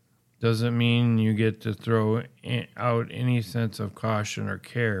doesn't mean you get to throw out any sense of caution or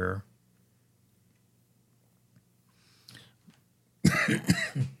care.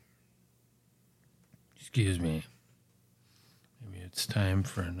 Excuse me. Maybe it's time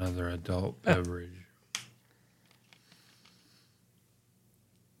for another adult beverage.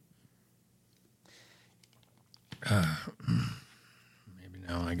 Maybe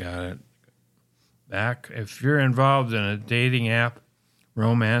now I got it back. If you're involved in a dating app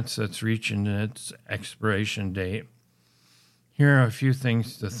romance that's reaching its expiration date, here are a few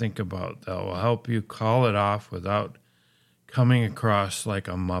things to think about that will help you call it off without coming across like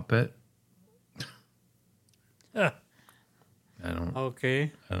a Muppet. I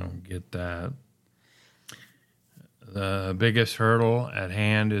don't get that. The biggest hurdle at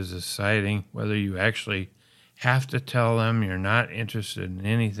hand is deciding whether you actually have to tell them you're not interested in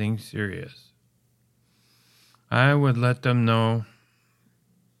anything serious. I would let them know.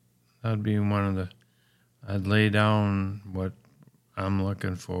 That'd be I'd lay down what I'm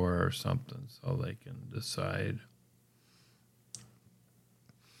looking for or something so they can decide.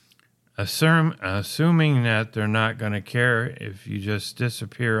 Assuming that they're not going to care if you just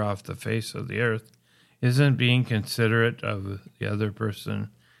disappear off the face of the earth isn't being considerate of the other person,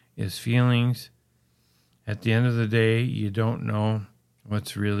 his feelings. At the end of the day, you don't know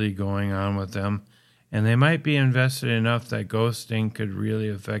what's really going on with them, and they might be invested enough that ghosting could really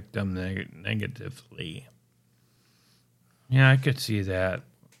affect them negatively. Yeah, I could see that.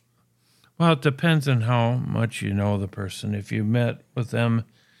 Well, it depends on how much you know the person. If you met with them,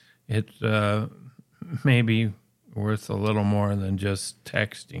 it may be worth a little more than just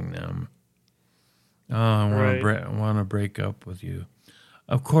texting them. Oh, I want to break up with you.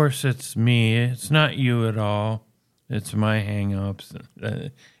 Of course, it's me. It's not you at all. It's my hang-ups.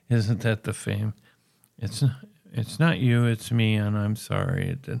 Isn't that the fame? It's not you, it's me, and I'm sorry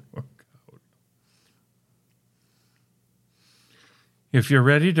it didn't work out. If you're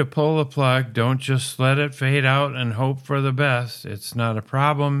ready to pull the plug, don't just let it fade out and hope for the best. It's not a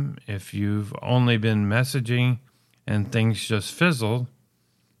problem if you've only been messaging and things just fizzled.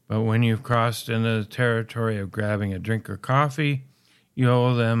 But when you've crossed into the territory of grabbing a drink or coffee, you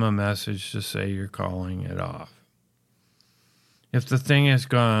owe them a message to say you're calling it off. If the thing has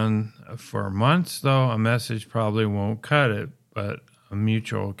gone for months, though, a message probably won't cut it, but a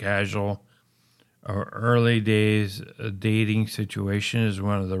mutual, casual, or early days dating situation is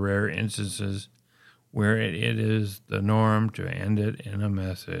one of the rare instances where it is the norm to end it in a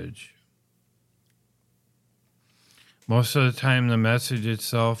message. Most of the time, the message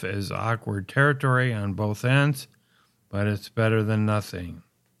itself is awkward territory on both ends, but it's better than nothing.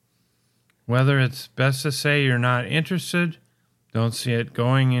 Whether it's best to say you're not interested, don't see it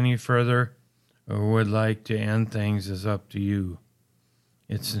going any further, or would like to end things is up to you.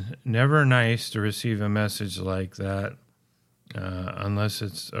 It's never nice to receive a message like that, unless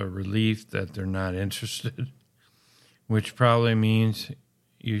it's a relief that they're not interested, which probably means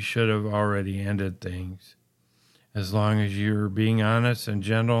you should have already ended things. As long as you're being honest and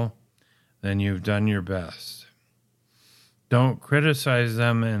gentle, then you've done your best. Don't criticize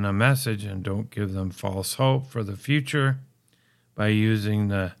them in a message and don't give them false hope for the future by using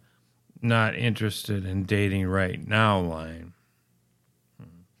the not interested in dating right now line.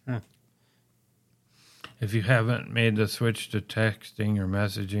 If you haven't made the switch to texting or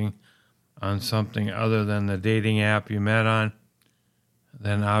messaging on something other than the dating app you met on,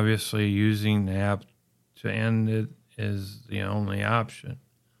 then obviously using the app to end it is the only option.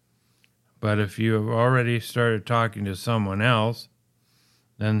 But if you have already started talking to someone else,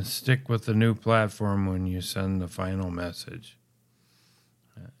 then stick with the new platform when you send the final message.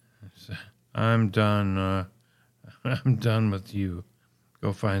 I'm done. I'm done with you.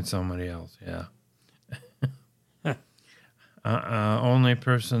 Go find somebody else. Yeah. Only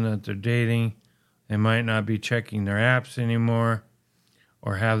person that they're dating, they might not be checking their apps anymore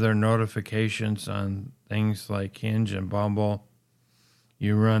or have their notifications on things like Hinge and Bumble.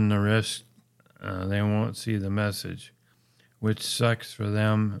 You run the risk they won't see the message, which sucks for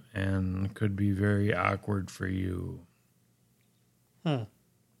them and could be very awkward for you.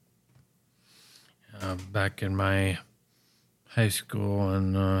 Back in my high school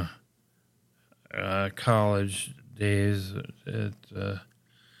and college days,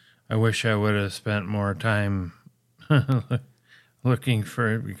 I wish I would have spent more time looking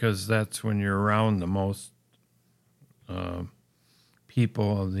for it, because that's when you're around the most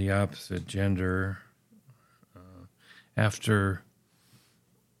people of the opposite gender. After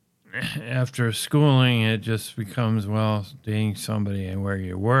schooling, it just becomes, well, dating somebody where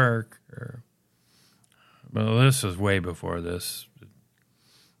you work. Well, this is way before this.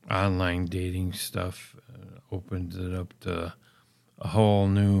 Online dating stuff opens it up to a whole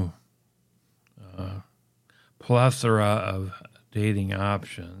new plethora of dating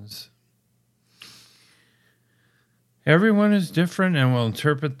options. Everyone is different and will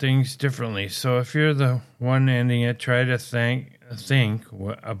interpret things differently. So if you're the one ending it, try to think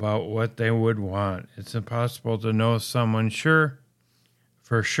about what they would want. It's impossible to know someone for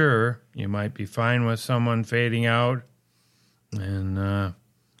sure. You might be fine with someone fading out and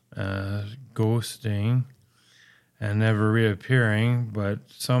ghosting and never reappearing, but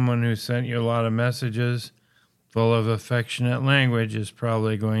someone who sent you a lot of messages full of affectionate language is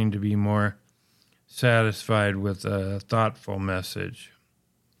probably going to be more satisfied with a thoughtful message.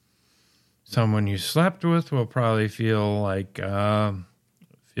 Someone you slept with will probably feel like this.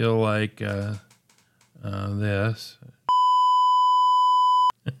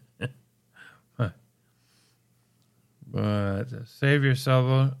 But save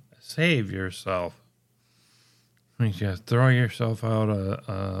yourself. You just throw yourself out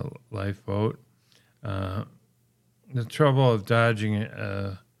a lifeboat. The trouble of dodging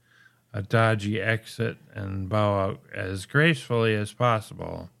a dodgy exit and bow out as gracefully as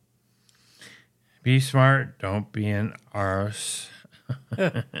possible. Be smart, don't be an arse.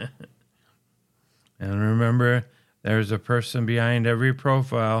 And remember, there's a person behind every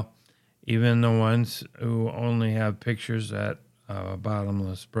profile, even the ones who only have pictures at a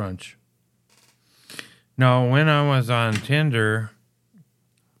bottomless brunch. Now, when I was on Tinder,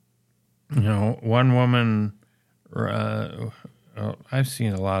 one woman, I've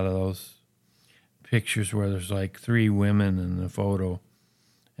seen a lot of those pictures where there's like 3 women in the photo,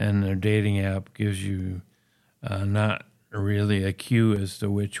 and their dating app gives you not really a cue as to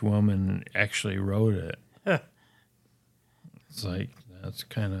which woman actually wrote it. It's like, that's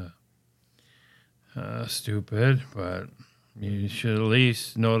kind of stupid, but you should at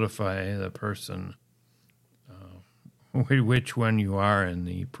least notify the person which one you are in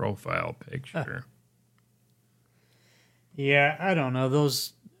the profile picture. Yeah, I don't know.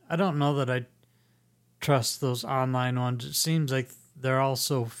 I don't know that I trust those online ones. It seems like they're all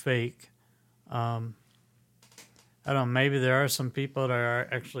so fake. I don't know, maybe there are some people that are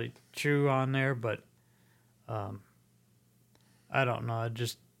actually true on there, but I don't know.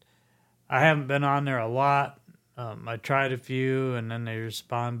 I haven't been on there a lot. I tried a few, and then they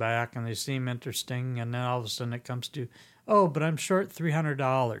respond back, and they seem interesting, and then all of a sudden it comes to, but I'm short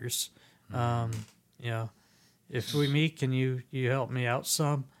 $300. If we meet, can you help me out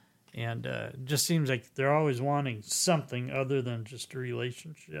some? And it just seems like they're always wanting something other than just a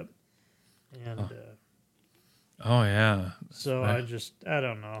relationship. And yeah. So I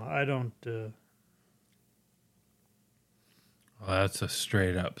don't know. I don't. Well, that's a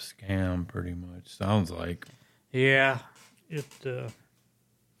straight up scam, pretty much. Sounds like. Yeah, it. So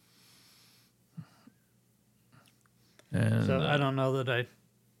I don't know that I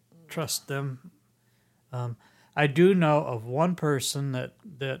trust them. I do know of one person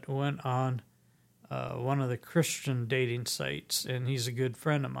that went on one of the Christian dating sites, and he's a good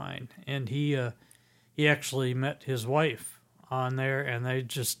friend of mine. And he actually met his wife on there, and they're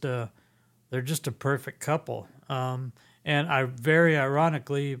just a perfect couple. And very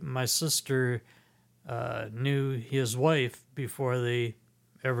ironically, my sister knew his wife before they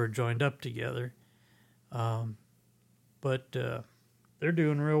ever joined up together. But they're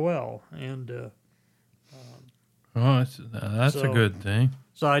doing real well, and that's a good thing.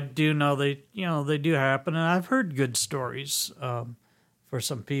 So I do know they do happen, and I've heard good stories for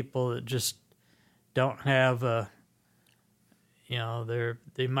some people that just don't have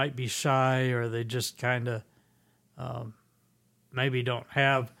they might be shy, or they just kind of maybe don't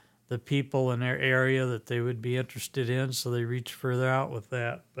have the people in their area that they would be interested in, so they reach further out with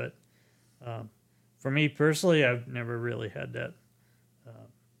that. But for me personally, I've never really had that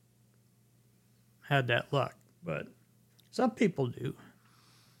luck, but some people do.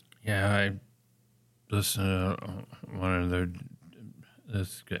 Yeah, I listened to one of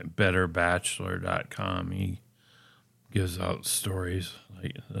this BetterBachelor.com. He gives out stories,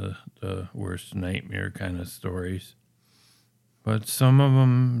 like the worst nightmare kind of stories. But some of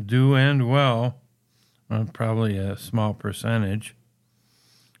them do end well, probably a small percentage.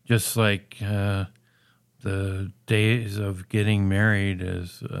 Just like the days of getting married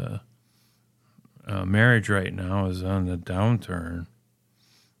is... marriage right now is on the downturn,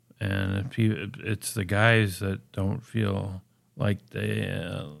 and it's the guys that don't feel like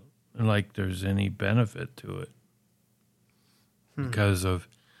there's any benefit to it. Because of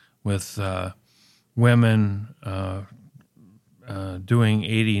with women doing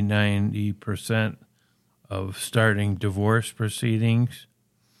 80-90% of starting divorce proceedings,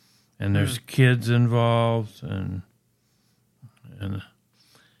 and there's kids involved, and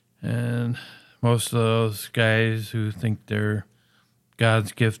most of those guys who think they're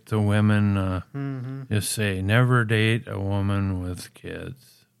God's gift to women just say never date a woman with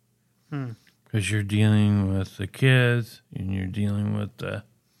kids, because you're dealing with the kids, and you're dealing with the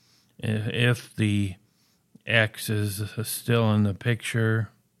if the ex is still in the picture,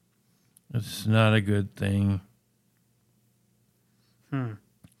 it's not a good thing. And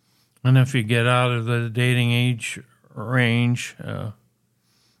if you get out of the dating age range,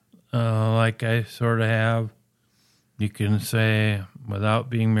 like I sort of have, you can say, without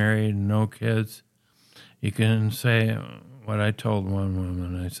being married and no kids, you can say what I told one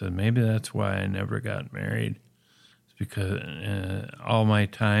woman. I said, maybe that's why I never got married. It's because all my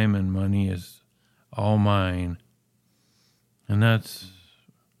time and money is all mine. And that's,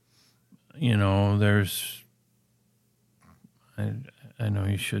 there's, I know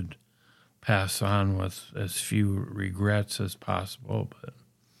you should pass on with as few regrets as possible, but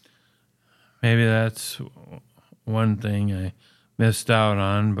maybe that's one thing I missed out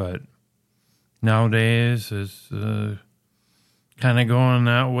on. But nowadays it's kind of going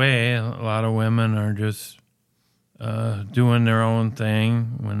that way. A lot of women are just doing their own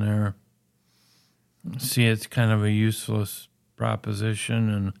thing when they're see it's kind of a useless proposition,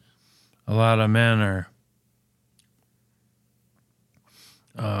 and a lot of men are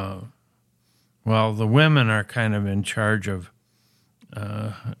the women are kind of in charge of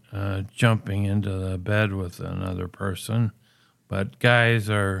jumping into the bed with another person, but guys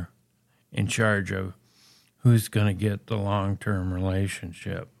are in charge of who's going to get the long-term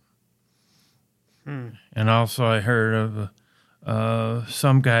relationship. And also I heard of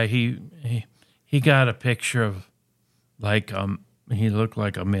some guy, he got a picture of he looked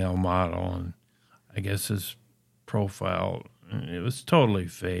like a male model, and I guess his profile, it was totally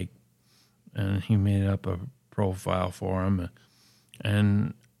fake, and he made up a profile for him,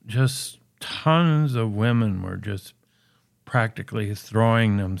 and just tons of women were just practically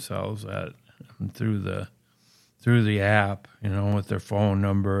throwing themselves at him through the app, with their phone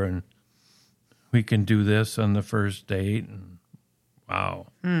number, and we can do this on the first date, and wow.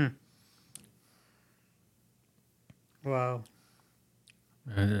 Wow.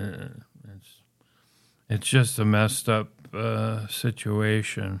 It's just a messed up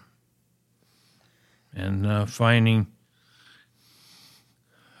situation, and finding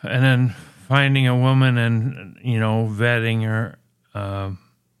a woman and vetting her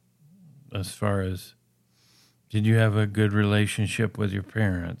as far as, did you have a good relationship with your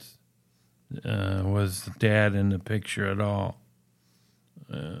parents? Was the dad in the picture at all?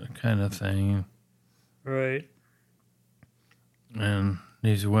 Kind of thing. Right. And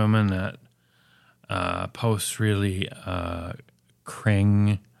these women that post really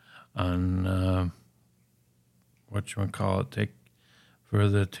cring on for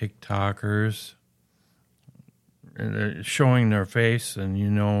the TikTokers, and they're showing their face,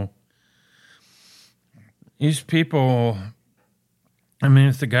 and these people, I mean,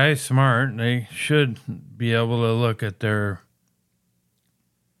 if the guy's smart, they should be able to look at their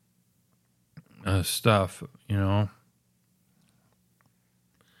stuff, And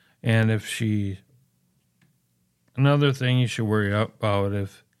another thing you should worry about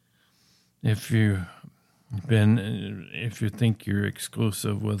if you think you're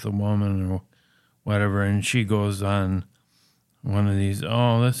exclusive with a woman or whatever, and she goes on one of these,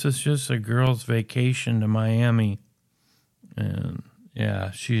 this is just a girl's vacation to Miami, and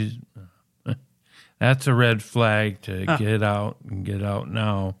yeah, that's a red flag to get out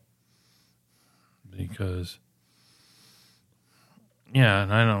now, because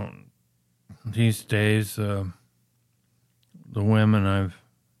and I don't, these days, the women I've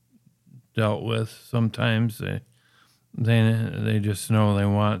dealt with, sometimes they just know they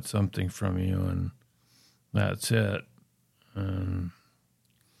want something from you, and that's it. And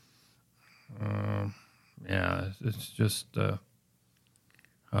it's just a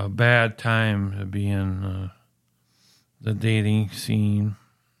bad time to be in the dating scene.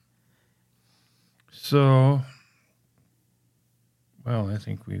 So, well, I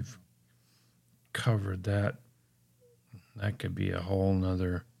think we've covered that. That could be a whole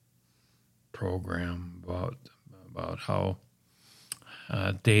nother program about how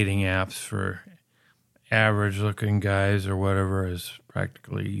dating apps for average-looking guys or whatever is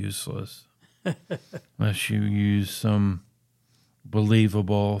practically useless unless you use some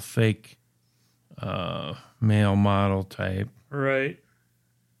believable fake male model type. Right.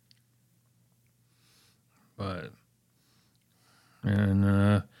 But,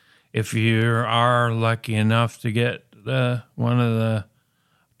 and if you are lucky enough to get one of the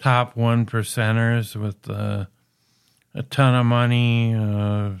top 1%ers with a ton of money,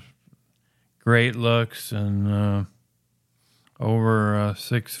 great looks, and over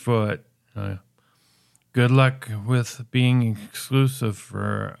 6 foot, good luck with being exclusive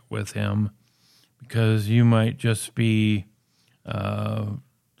with him, because you might just be the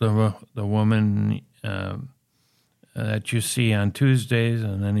woman that you see on Tuesdays,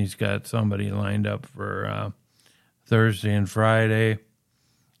 and then he's got somebody lined up for Thursday and Friday.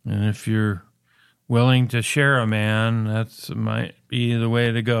 And if you're willing to share a man, that might be the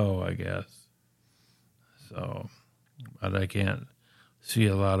way to go, I guess. So, but I can't see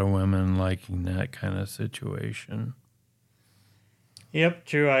a lot of women liking that kind of situation. Yep,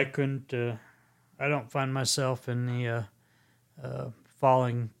 true. I couldn't. I don't find myself in the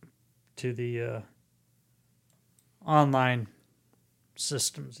falling to the online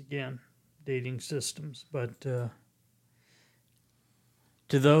systems again, dating systems. But to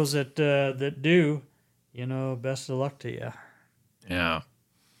those that do, best of luck to you. Yeah,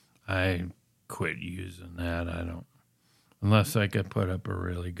 I quit using that. I don't, unless I could put up a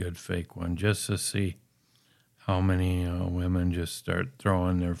really good fake one just to see how many women just start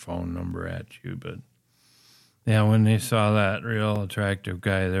throwing their phone number at you. But yeah, when they saw that real attractive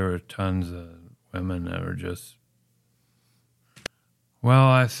guy, there were tons of women that were just, well,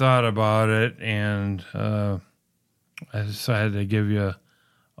 I thought about it, and I decided to give you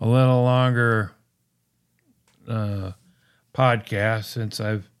a little longer podcast since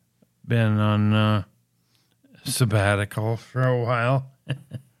I've been on sabbatical for a while.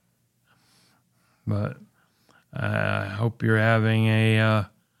 But I hope you're having a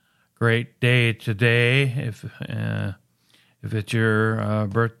great day today. If it's your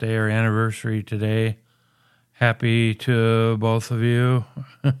birthday or anniversary today, happy to both of you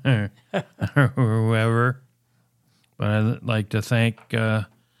or whoever. But I'd like to thank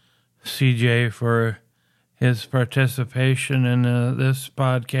CJ for his participation in this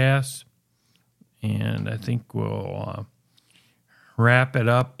podcast. And I think we'll wrap it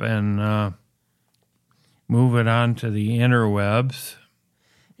up and move it on to the interwebs.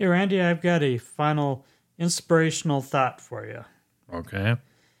 Hey, Randy, I've got a final inspirational thought for you. Okay.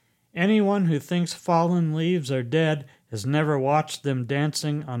 Anyone who thinks fallen leaves are dead has never watched them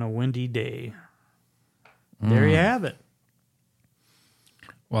dancing on a windy day. There you have it.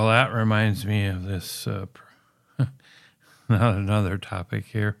 Well, that reminds me of this, not another topic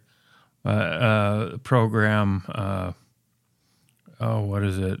here, program, what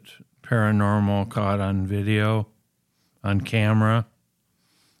is it? Paranormal Caught on Video, on camera,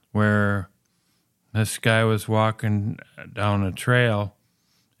 where this guy was walking down a trail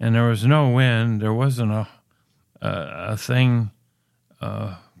and there was no wind. There wasn't a thing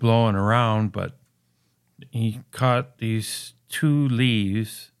blowing around, but he caught these 2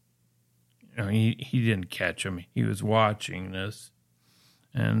 leaves. He didn't catch them. He was watching this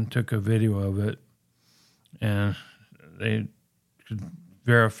and took a video of it. And they could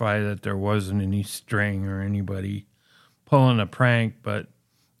verify that there wasn't any string or anybody pulling a prank, but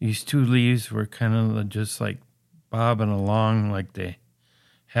these 2 leaves were kind of just like bobbing along like they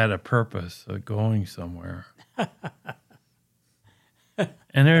had a purpose of going somewhere.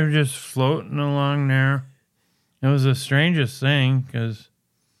 And they were just floating along there. It was the strangest thing, because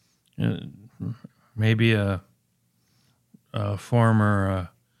maybe a former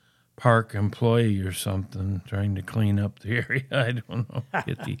park employee or something trying to clean up the area. I don't know.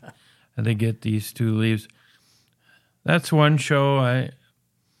 How to get these 2 leaves. That's one show I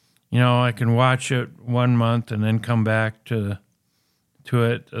can watch it one month and then come back to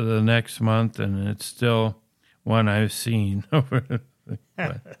it the next month, and it's still one I've seen. but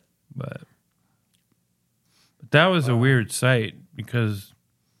that was a weird sight, because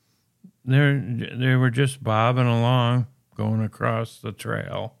they were just bobbing along, going across the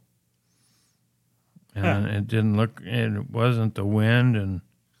trail. And it wasn't the wind, and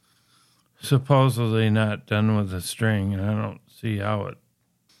supposedly not done with the string. And I don't see how it.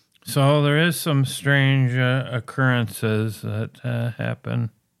 So there is some strange occurrences that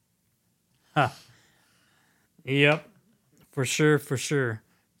happen. Yep, for sure.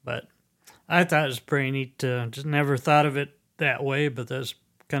 But I thought it was pretty neat. Just never thought of it that way, but that's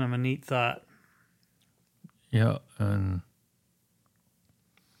kind of a neat thought. Yeah, and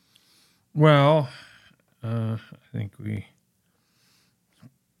well, I think we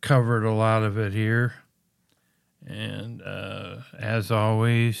covered a lot of it here. And as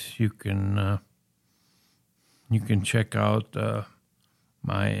always, you can check out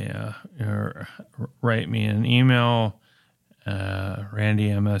my or write me an email,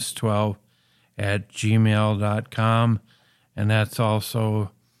 randyms12@gmail.com, and that's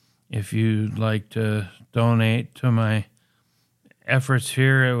also if you'd like to donate to my efforts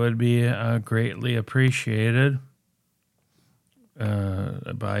here, it would be greatly appreciated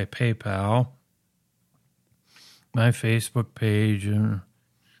by PayPal. My Facebook page and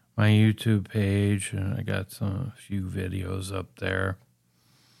my YouTube page, and I got a few videos up there.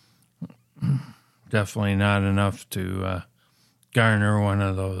 Definitely not enough to garner one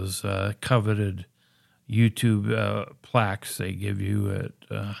of those coveted YouTube plaques they give you at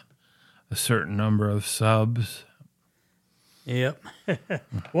a certain number of subs. Yep.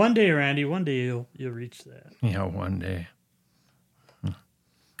 One day, Randy, one day you'll reach that. Yeah, one day.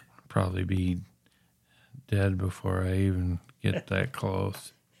 Probably be dead before I even get that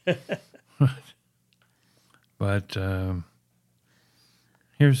close. But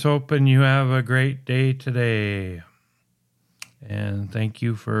here's hoping you have a great day today. And thank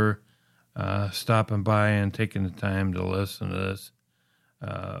you for stopping by and taking the time to listen to this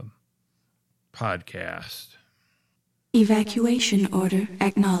podcast. Evacuation order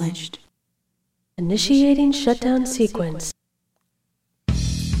acknowledged. Initiating shutdown sequence.